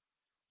Derby.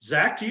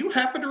 Zach, do you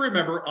happen to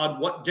remember on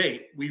what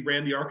date we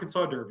ran the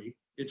Arkansas Derby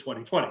in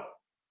 2020?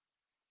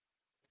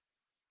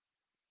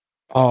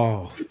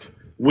 Oh,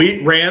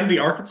 we ran the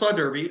Arkansas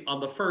Derby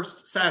on the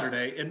first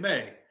Saturday in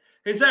May.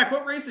 Hey, Zach,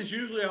 what race is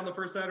usually on the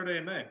first Saturday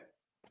in May?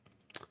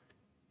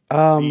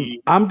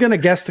 I'm going to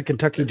guess the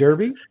Kentucky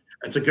Derby.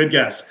 That's a good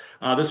guess.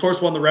 This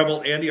horse won the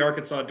Rebel and the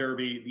Arkansas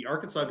Derby. The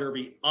Arkansas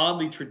Derby on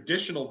the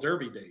traditional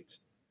Derby date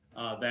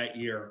that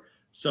year.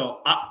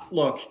 So,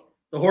 look,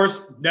 the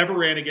horse never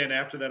ran again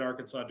after that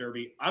Arkansas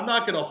Derby. I'm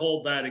not going to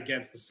hold that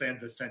against the San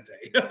Vicente.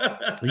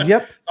 Yep.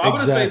 So I'm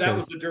going to say that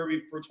was the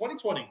Derby for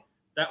 2020.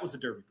 That was a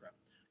Derby prep.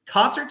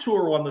 Concert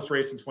Tour won this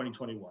race in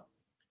 2021.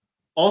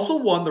 Also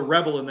won the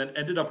Rebel and then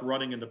ended up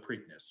running in the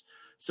Preakness.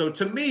 So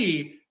to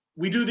me,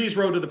 we do these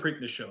Road to the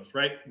Preakness shows,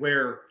 right?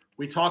 Where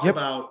we talk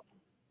about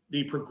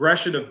the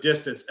progression of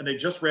distance, and they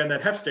just ran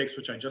that Hef Stakes,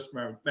 which I just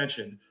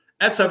mentioned,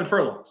 at 7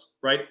 furlongs,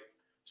 right?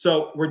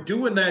 So we're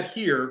doing that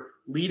here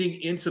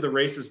leading into the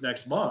races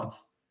next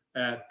month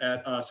at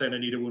Santa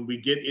Anita when we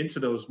get into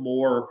those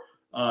more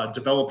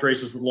developed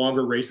races, the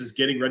longer races,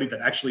 getting ready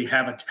that actually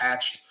have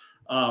attached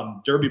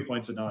Derby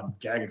points. And I'm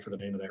gagging for the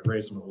name of that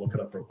race. I'm going to look it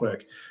up real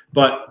quick.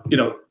 But,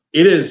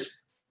 it is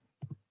 –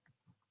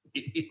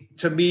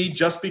 to me,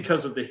 just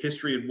because of the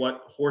history and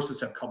what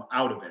horses have come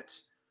out of it,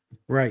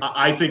 right?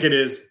 I think it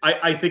is.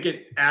 I think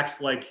it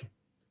acts like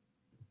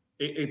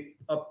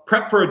a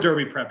prep for a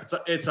Derby prep.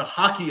 It's a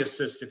hockey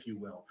assist, if you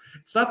will.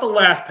 It's not the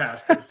last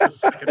pass, but it's the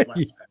second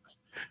last pass.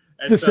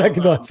 And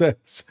second last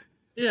pass.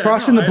 Yeah,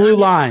 crossing the blue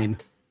line.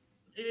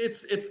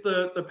 It's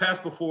the pass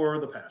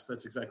before the pass.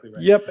 That's exactly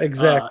right. Yep,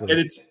 exactly. And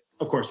it's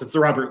the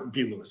Robert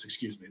B. Lewis.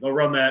 Excuse me. They'll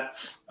run that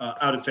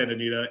out at Santa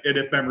Anita, and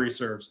if memory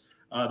serves.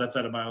 That's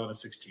at 1.16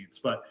 miles.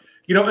 But,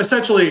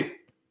 essentially,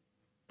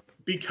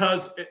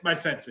 because my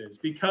sense is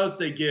because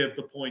they give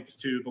the points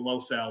to the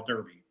Los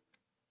Derby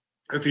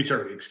or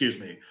Futurity, excuse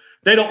me.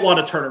 They don't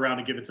want to turn around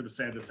and give it to the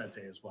San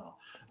Vicente as well.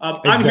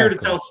 Exactly.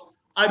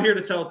 I'm here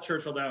to tell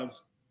Churchill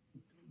Downs,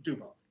 do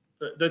both.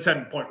 The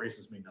 10-point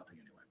races mean nothing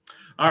anyway.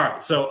 All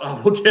right,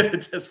 so we'll get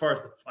it as far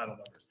as the final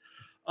numbers.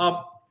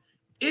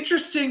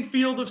 Interesting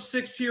field of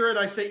 6 here, and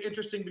I say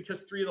interesting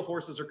because 3 of the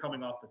horses are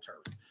coming off the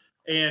turf.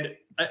 And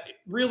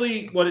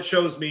really what it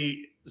shows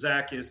me,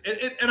 Zach, is,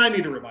 and I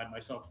need to remind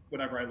myself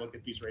whenever I look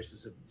at these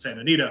races in Santa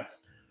Anita,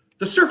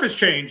 the surface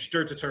change,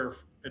 dirt to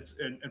turf,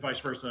 and vice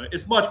versa,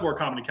 is much more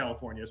common in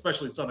California,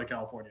 especially in Southern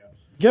California,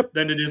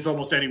 than it is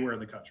almost anywhere in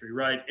the country,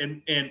 right?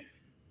 And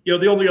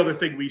the only other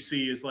thing we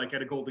see is like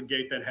at a Golden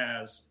Gate that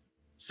has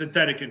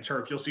synthetic and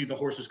turf, you'll see the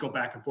horses go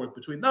back and forth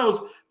between those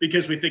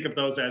because we think of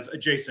those as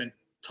adjacent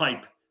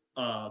type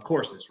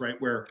courses, right?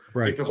 Where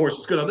if the horse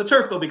is good on the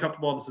turf, they'll be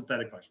comfortable on the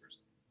synthetic, vice versa.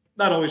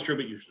 Not always true,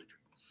 but usually true.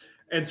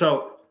 And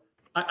so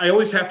I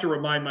always have to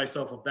remind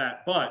myself of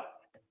that. But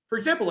for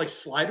example, like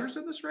Sliders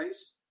in this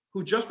race,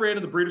 who just ran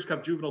in the Breeders'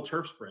 Cup Juvenile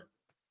Turf Sprint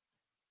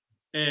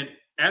and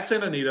at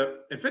Santa Anita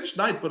and finished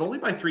 9th, but only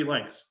by 3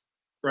 lengths,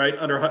 right?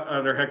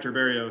 Under Hector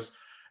Berrios.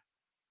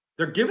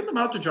 They're giving them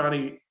out to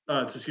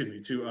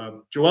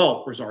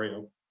Joel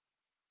Rosario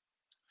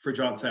for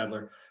John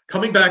Sadler.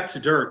 Coming back to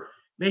dirt,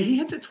 man, he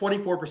hits at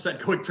 24%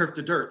 going turf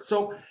to dirt.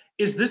 So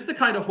is this the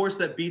kind of horse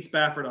that beats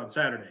Baffert on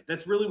Saturday?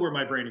 That's really where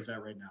my brain is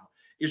at right now.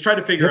 He's trying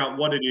to figure out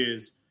what it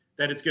is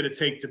that it's going to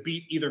take to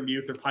beat either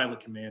Muth or Pilot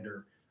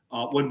Commander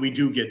when we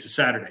do get to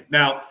Saturday.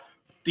 Now,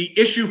 the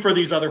issue for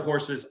these other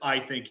horses, I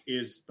think,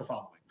 is the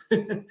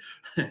following.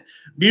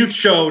 Muth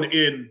showed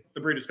in the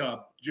Breeders'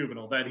 Cup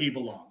Juvenile that he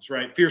belongs,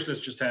 right? Fierceness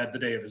just had the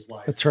day of his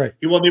life. That's right.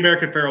 He won the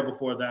American Pharaoh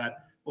before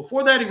that.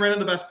 Before that, he ran in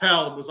the Best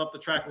Pal and was up the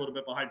track a little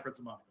bit behind Prince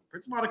of Monaco.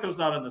 Prince of Monaco is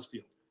not in this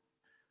field.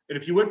 And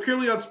if you went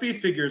purely on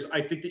speed figures,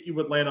 I think that you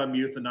would land on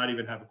Muth and not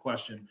even have a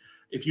question.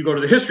 If you go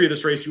to the history of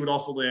this race, you would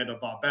also land on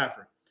Bob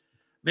Baffert.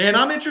 Man,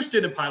 I'm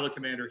interested in Pilot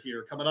Commander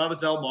here, coming out of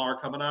Del Mar,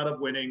 coming out of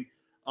winning.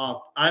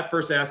 I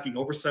first asking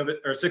over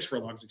 6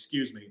 furlongs,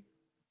 excuse me.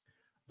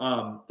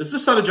 This is a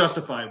Son of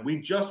Justify. We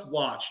just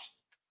watched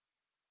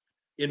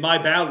in my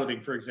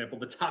balloting, for example,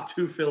 the top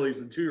 2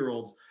 fillies and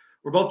 2-year-olds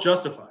were both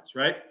Justifies,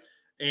 right?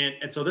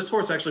 And so this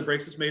horse actually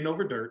breaks his maiden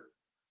over dirt,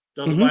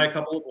 does by a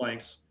couple of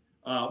lengths.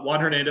 Juan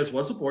Hernandez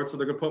was aboard, so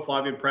they're going to put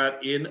Flavien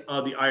Prat in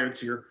the irons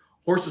here.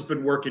 Horse has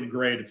been working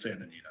great at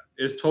Santa Anita.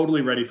 Is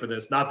totally ready for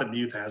this. Not that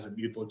Muth hasn't.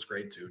 Muth looks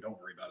great too. Don't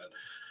worry about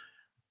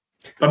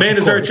it. But man,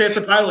 is there a chance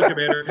the Pilot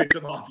Commander picks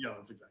him off? Yeah,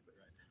 that's exactly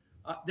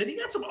right. Then you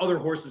got some other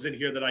horses in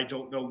here that I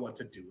don't know what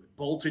to do with.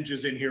 Voltage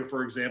is in here,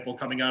 for example,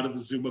 coming out of the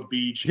Zuma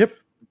Beach,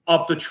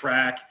 up the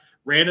track,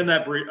 ran in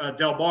that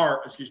Del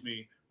Mar,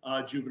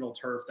 juvenile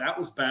turf. That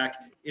was back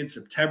in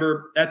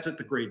September. That's at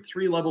the grade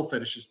 3 level,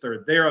 finishes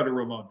 3rd there under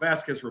Ramon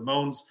Vasquez.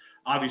 Ramon's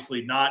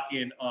obviously not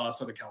in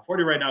Southern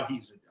California right now.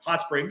 He's in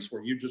Hot Springs,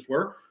 where you just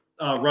were,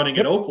 running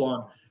at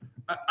Oaklawn.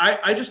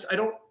 I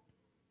don't,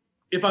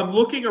 if I'm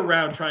looking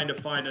around trying to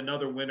find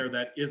another winner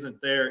that isn't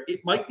there,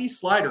 it might be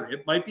Slider.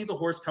 It might be the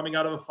horse coming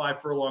out of a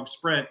 5-furlong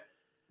sprint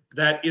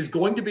that is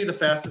going to be the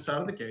fastest out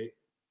of the gate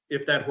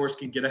if that horse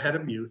can get ahead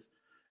of Muth.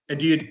 And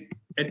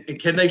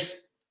can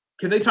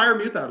they tire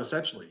Muth out,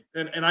 essentially?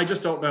 And I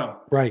just don't know.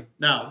 Right.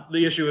 Now,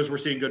 the issue is we're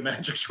seeing Good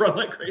Magics run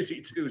like crazy,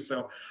 too.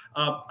 So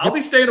I'll be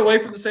staying away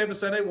from the San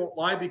Vicente, won't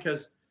lie,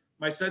 because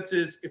my sense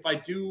is if I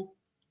do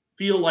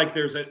feel like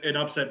there's an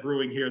upset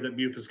brewing here, that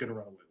Muth is going to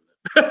run away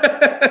with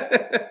it.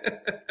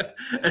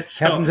 And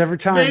so happens every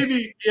time.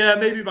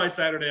 Maybe by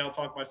Saturday I'll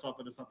talk myself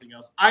into something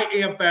else. I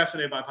am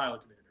fascinated by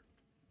Pilot Commander.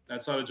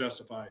 That's how to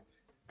justify.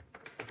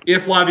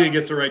 If Flavien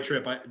gets the right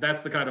trip,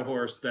 that's the kind of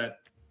horse that,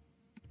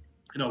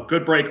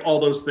 good break, all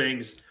those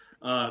things.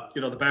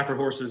 The Baffert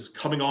horses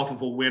coming off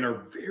of a win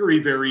are very,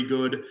 very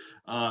good.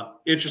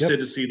 Interested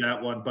to see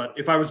that one. But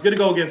if I was going to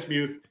go against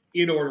Muth,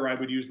 in order, I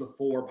would use the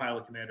 4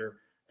 Pilot Commander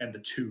and the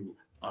 2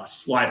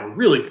 Slider.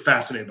 Really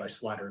fascinated by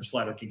Slider. And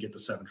Slider can get the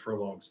 7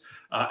 furlongs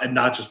and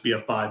not just be a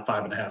 5,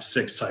 5.5,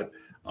 6 type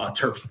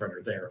turf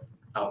sprinter there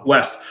out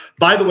west.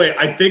 By the way,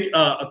 I think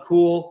a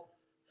cool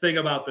thing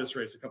about this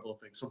race, a couple of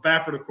things. So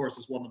Baffert, of course,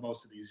 has won the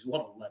most of these. He's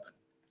won 11.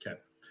 Okay.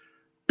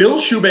 Bill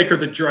Shoemaker,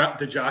 the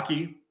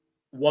jockey,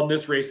 won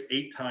this race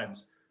 8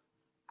 times.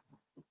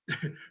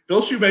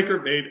 Bill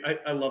Shoemaker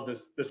I love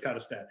this kind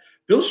of stat.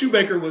 Bill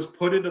Shoemaker was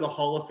put into the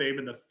Hall of Fame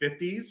in the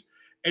 50s,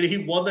 and he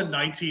won the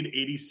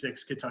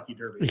 1986 Kentucky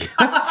Derby. Yes,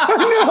 I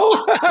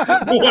know.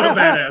 What a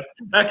badass.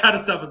 That kind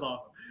of stuff is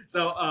awesome.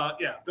 So,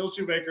 Bill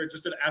Shoemaker,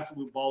 just an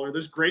absolute baller.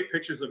 There's great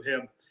pictures of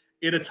him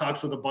in a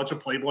tux with a bunch of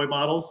Playboy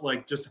models,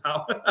 like just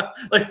how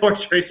like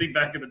horse racing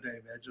back in the day,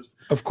 man.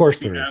 Of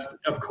course there is.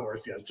 Of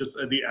course, yes. Just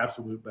the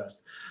absolute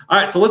best. All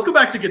right, so let's go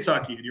back to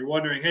Kentucky. And you're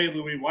wondering, hey,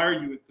 Louie, why are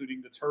you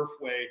including the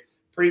Turfway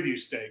Preview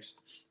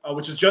Stakes,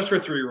 which is just for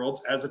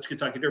 3-year-olds as a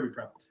Kentucky Derby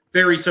prep?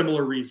 Very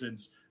similar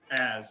reasons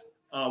as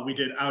we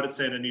did out at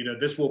Santa Anita.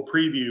 This will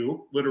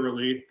preview,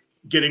 literally,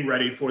 getting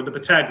ready for the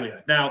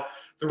Battaglia. Now,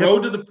 the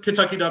road to the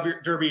Kentucky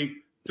Derby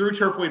through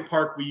Turfway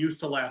Park we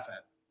used to laugh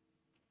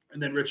at.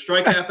 and then Rich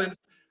Strike happened.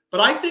 But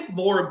I think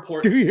more 2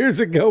 important, years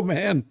ago,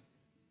 man.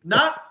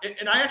 not,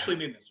 and I actually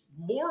mean this,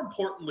 more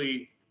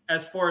importantly,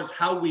 as far as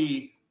how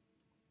we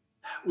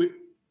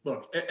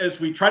look, as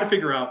we try to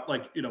figure out,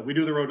 like, we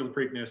do the road to the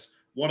Preakness.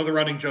 One of the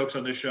running jokes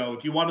on this show,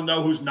 if you want to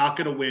know who's not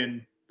going to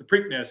win the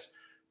Preakness,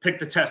 pick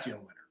the Tessio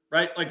winner,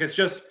 right? Like, it's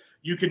just,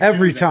 you can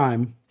every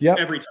time. Yep.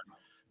 Every time.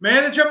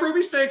 Man, the Jeff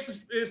Ruby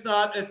Stakes is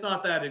not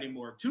that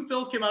anymore. Two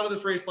Phils came out of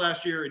this race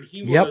last year, and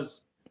he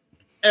was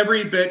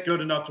every bit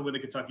good enough to win the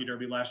Kentucky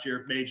Derby last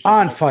year. Mage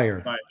on fire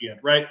by the end,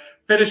 right?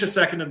 Finish a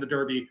second in the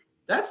Derby.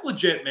 That's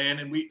legit, man.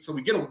 And we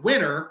get a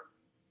winner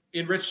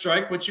in Rich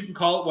Strike, which you can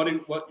call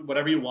it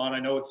whatever you want. I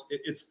know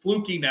it's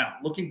fluky now.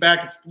 Looking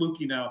back, it's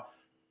fluky now.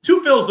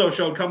 Two Phils, though,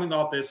 showed coming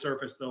off this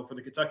surface, though, for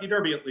the Kentucky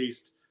Derby at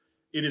least,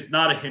 it is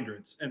not a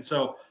hindrance. And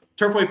so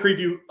Turfway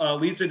Preview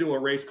leads into a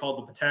race called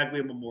the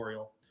Battaglia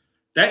Memorial.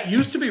 That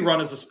used to be run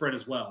as a sprint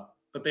as well,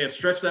 but they have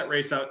stretched that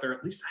race out there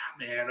at least,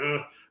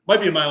 might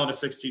be a mile and a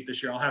 16th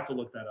this year. I'll have to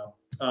look that up.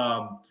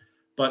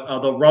 But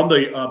they'll run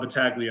the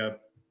Battaglia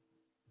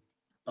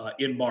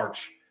in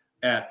March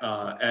at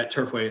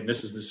Turfway, and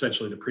this is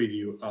essentially the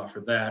preview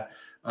for that.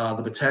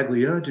 The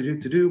Battaglia,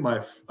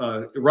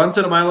 it runs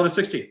at a mile and a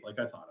 16th, like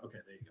I thought. Okay,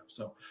 there you go.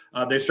 So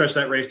they stretch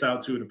that race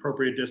out to an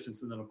appropriate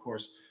distance, and then, of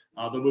course,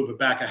 they'll move it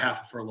back a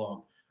half a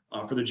furlong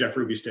for the Jeff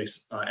Ruby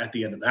Stakes at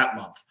the end of that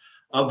month.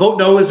 Vote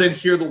No is in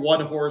here, the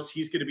one horse.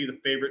 He's going to be the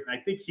favorite, and I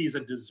think he's a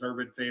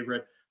deserved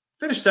favorite.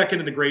 Finished second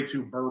in the Grade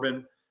 2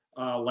 Bourbon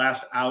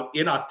last out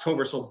in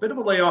October, so a bit of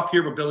a layoff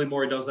here, but Billy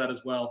Morey does that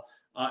as well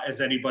as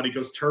anybody.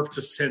 Goes turf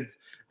to synth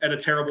at a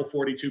terrible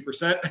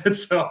 42%, and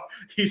so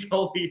he's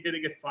only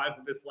hitting at 5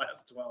 of his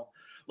last 12.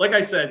 Like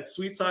I said,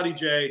 Sweet Saudi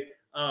J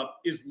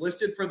is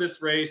listed for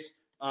this race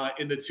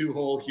in the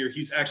 2-hole here.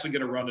 He's actually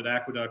going to run at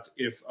Aqueduct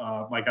if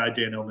my guy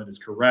Dan Illman is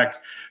correct.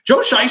 Joe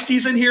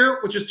Shiesty's in here,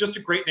 which is just a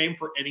great name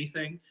for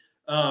anything.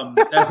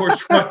 That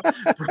horse broke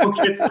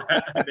its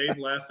maiden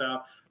last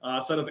out.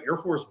 Son of Air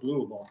Force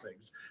Blue, of all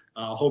things.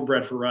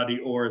 Homebred for Rodney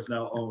Orr, is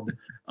now owned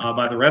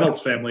by the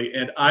Reynolds family,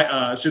 and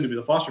soon to be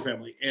the Foster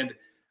family. And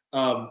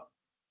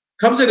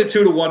comes in at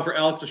 2-1 for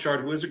Alex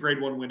Achard, who is a Grade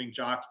 1 winning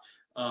jock.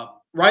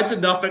 Rides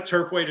enough at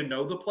Turfway to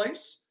know the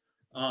place,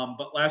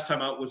 but last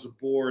time out was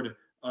aboard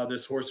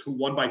this horse who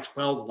won by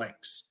 12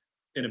 lengths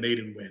in a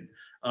maiden win.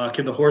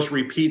 Can the horse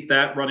repeat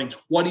that, running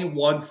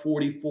 21,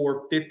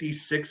 44,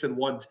 56, and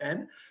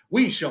 110?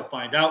 We shall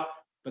find out.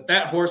 But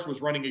that horse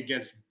was running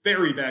against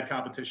very bad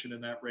competition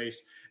in that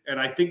race. And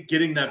I think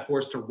getting that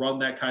horse to run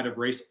that kind of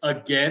race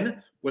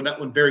again, when that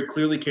one very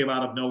clearly came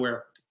out of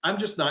nowhere, I'm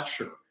just not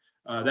sure.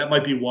 That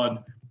might be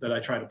one that I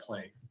try to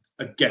play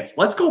against.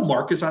 Let's go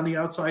Marcus on the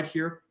outside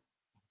here.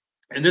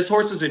 And this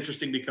horse is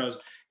interesting because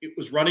it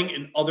was running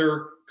in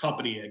other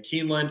company at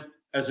Keeneland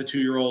as a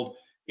 2-year-old.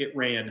 It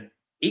ran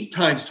 8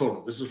 times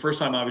total. This is the first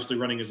time, obviously,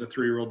 running as a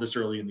 3-year-old this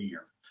early in the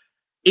year.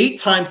 8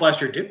 times last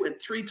year. Did win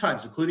 3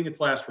 times, including its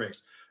last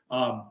race.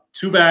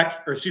 3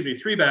 back,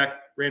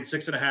 ran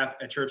 6.5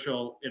 at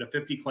Churchill in a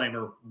 50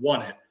 claimer,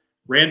 won it.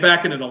 Ran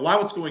back in an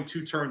allowance going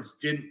 2 turns,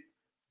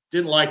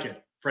 didn't like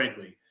it,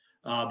 frankly,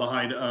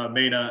 behind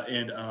Mena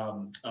and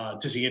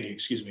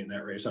Tiziani, in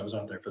that race. I was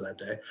out there for that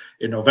day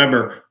in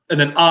November. And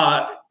then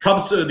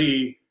comes to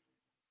the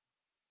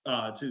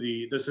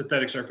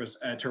synthetic surface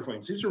at Turfway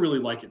and seems to really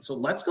like it. So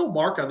let's go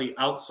Mark on the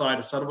outside.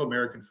 A Son of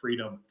American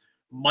Freedom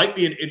might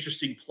be an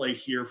interesting play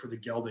here for the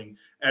gelding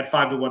at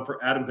 5-1 for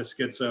Adam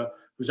Beschizza,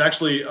 who's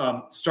actually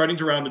starting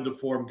to round into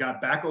form, got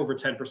back over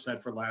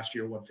 10% for last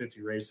year, won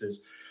 50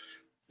 races.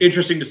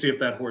 Interesting to see if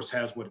that horse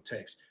has what it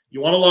takes.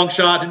 You want a long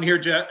shot in here,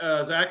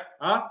 Zach?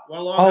 Huh?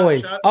 Want a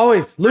long shot?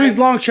 Always. Louie's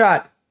long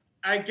shot.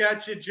 I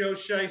got you, Joe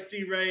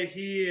Shiesty, right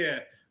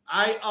here.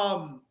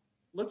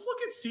 Let's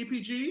look at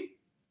CPG.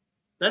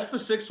 That's the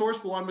 6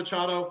 horse, Luan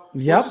Machado.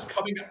 Yep. This is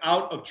coming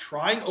out of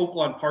trying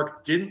Oaklawn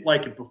Park. Didn't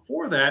like it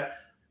before that.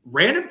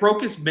 Ran and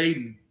broke his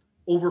maiden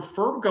over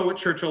Firm Go at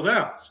Churchill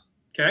Downs.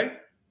 Okay.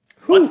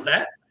 What's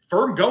that?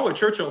 Firm Go at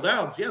Churchill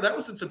Downs. Yeah, that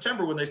was in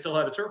September when they still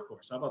had a turf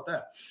course. How about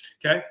that?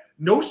 Okay.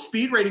 No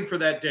speed rating for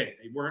that day.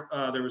 They weren't.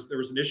 There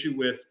was an issue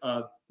with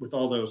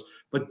all those,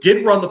 but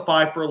did run the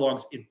 5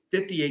 furlongs in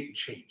 58 and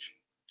change.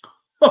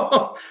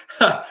 That's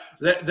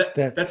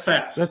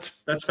fast. That's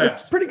fast.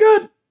 That's pretty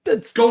good.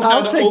 Goes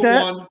down to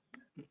Oaklawn.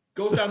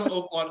 Goes down to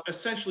Oaklawn.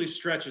 Essentially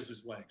stretches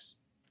his legs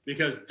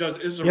because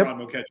is a Ron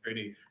Moquette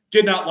trainee.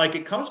 Did not like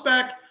it. Comes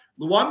back.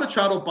 Luan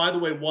Machado, by the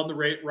way, won the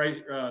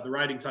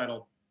riding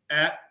title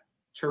at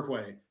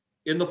Turfway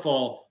in the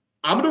fall.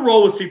 I'm going to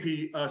roll with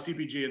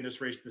CPG in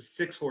this race. The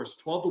 6 horse,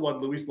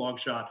 12-1 Luis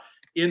Longshot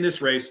in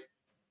this race.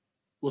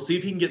 We'll see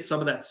if he can get some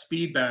of that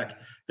speed back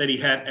that he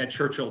had at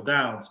Churchill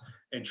Downs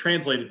and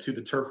translate it to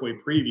the Turfway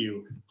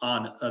preview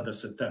on the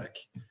synthetic.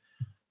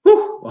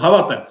 Whew. Well, how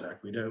about that,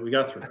 Zach? We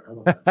got through it. How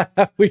about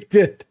that? We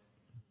did.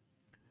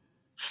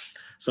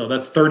 So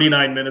that's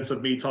 39 minutes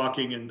of me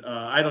talking, and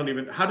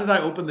how did I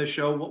open this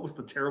show? What was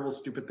the terrible,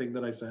 stupid thing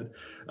that I said?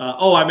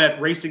 I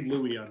meant Racing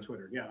Louie on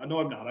Twitter. Yeah, no,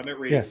 I'm not. I meant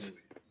Radio Louie.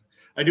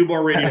 I do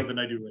more radio than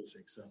I do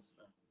racing, so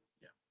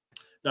yeah.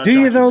 Do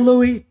you though,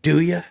 Louie? Do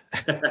you?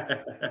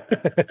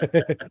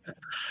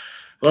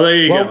 Well, there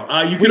you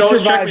go. You can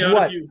always check me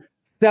out if you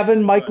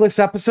 7 Mikeless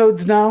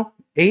episodes now.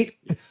 8.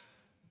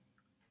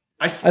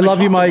 I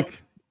love you,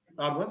 Mike.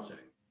 On Wednesday.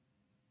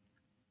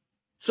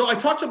 So I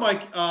talked to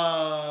Mike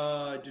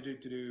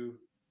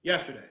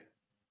yesterday.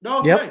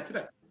 No,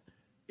 today.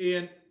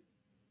 And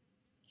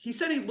he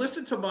said he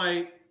listened to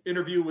my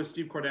interview with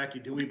Steve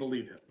Kornacki. Do we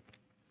believe him?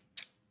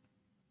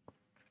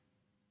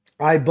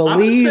 I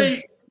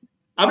believe.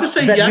 I'm going to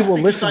say that yes he will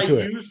because listen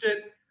to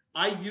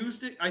I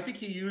used it. I think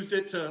he used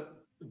it to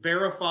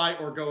verify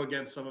or go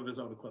against some of his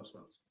own Eclipse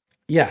votes.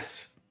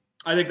 Yes.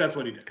 I think that's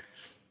what he did.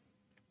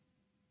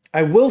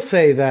 I will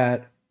say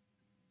that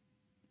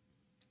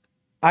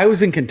I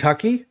was in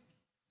Kentucky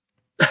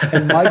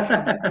and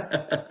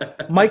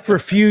Mike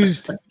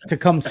refused to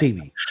come see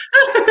me.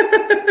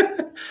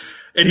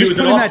 And he was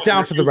putting that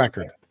down for the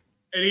record.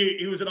 And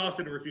he was in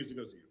Austin and refused to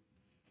go see you.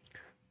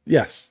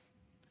 Yes.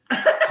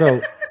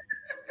 So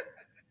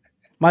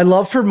my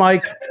love for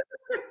Mike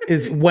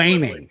is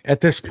waning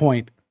at this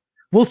point.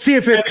 We'll see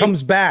if it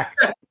comes back.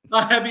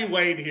 A heavy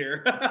wane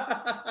here.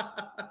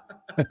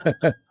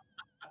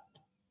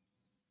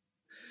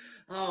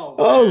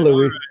 Oh,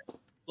 Louie. Right.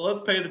 Well,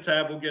 let's pay the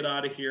tab. We'll get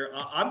out of here.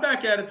 I'm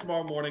back at it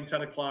tomorrow morning,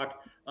 10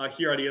 o'clock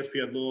here on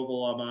ESPN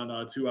Louisville. I'm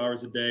on 2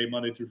 hours a day,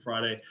 Monday through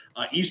Friday,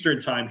 Eastern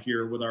time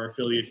here with our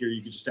affiliate here.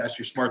 You can just ask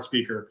your smart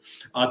speaker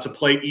to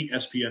play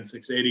ESPN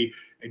 680,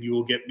 and you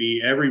will get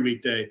me every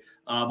weekday,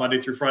 Monday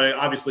through Friday.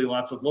 Obviously,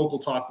 lots of local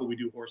talk, but we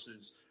do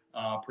horses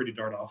pretty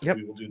darn often. Yep.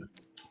 We will do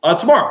that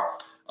tomorrow.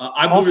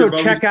 Also,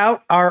 check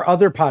out our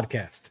other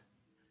podcast.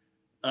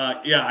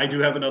 I do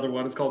have another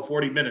one. It's called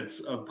 40 Minutes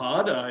of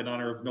Pod in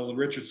honor of Nolan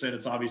Richardson.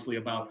 It's obviously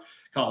about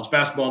college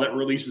basketball that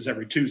releases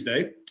every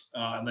Tuesday.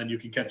 And then you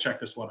can check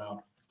this one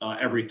out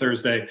every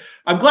Thursday.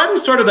 I'm glad we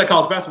started that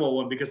college basketball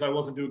one because I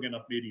wasn't doing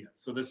enough media.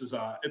 So this is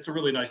it's a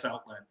really nice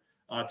outlet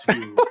to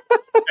do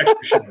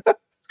extra show.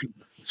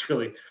 It's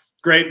really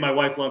great. My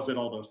wife loves it,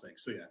 all those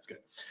things. So yeah, it's good.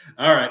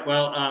 All right.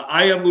 Well,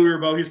 I am Louie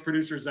Rabeau. He's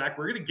producer Zach.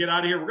 We're going to get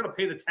out of here. We're going to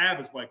pay the tab,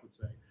 as Mike would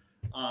say.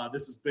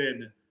 This has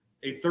been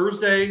a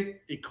Thursday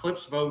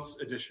Eclipse Votes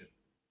edition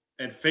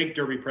and fake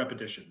Derby Prep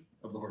edition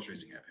of the Horse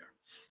Racing Happy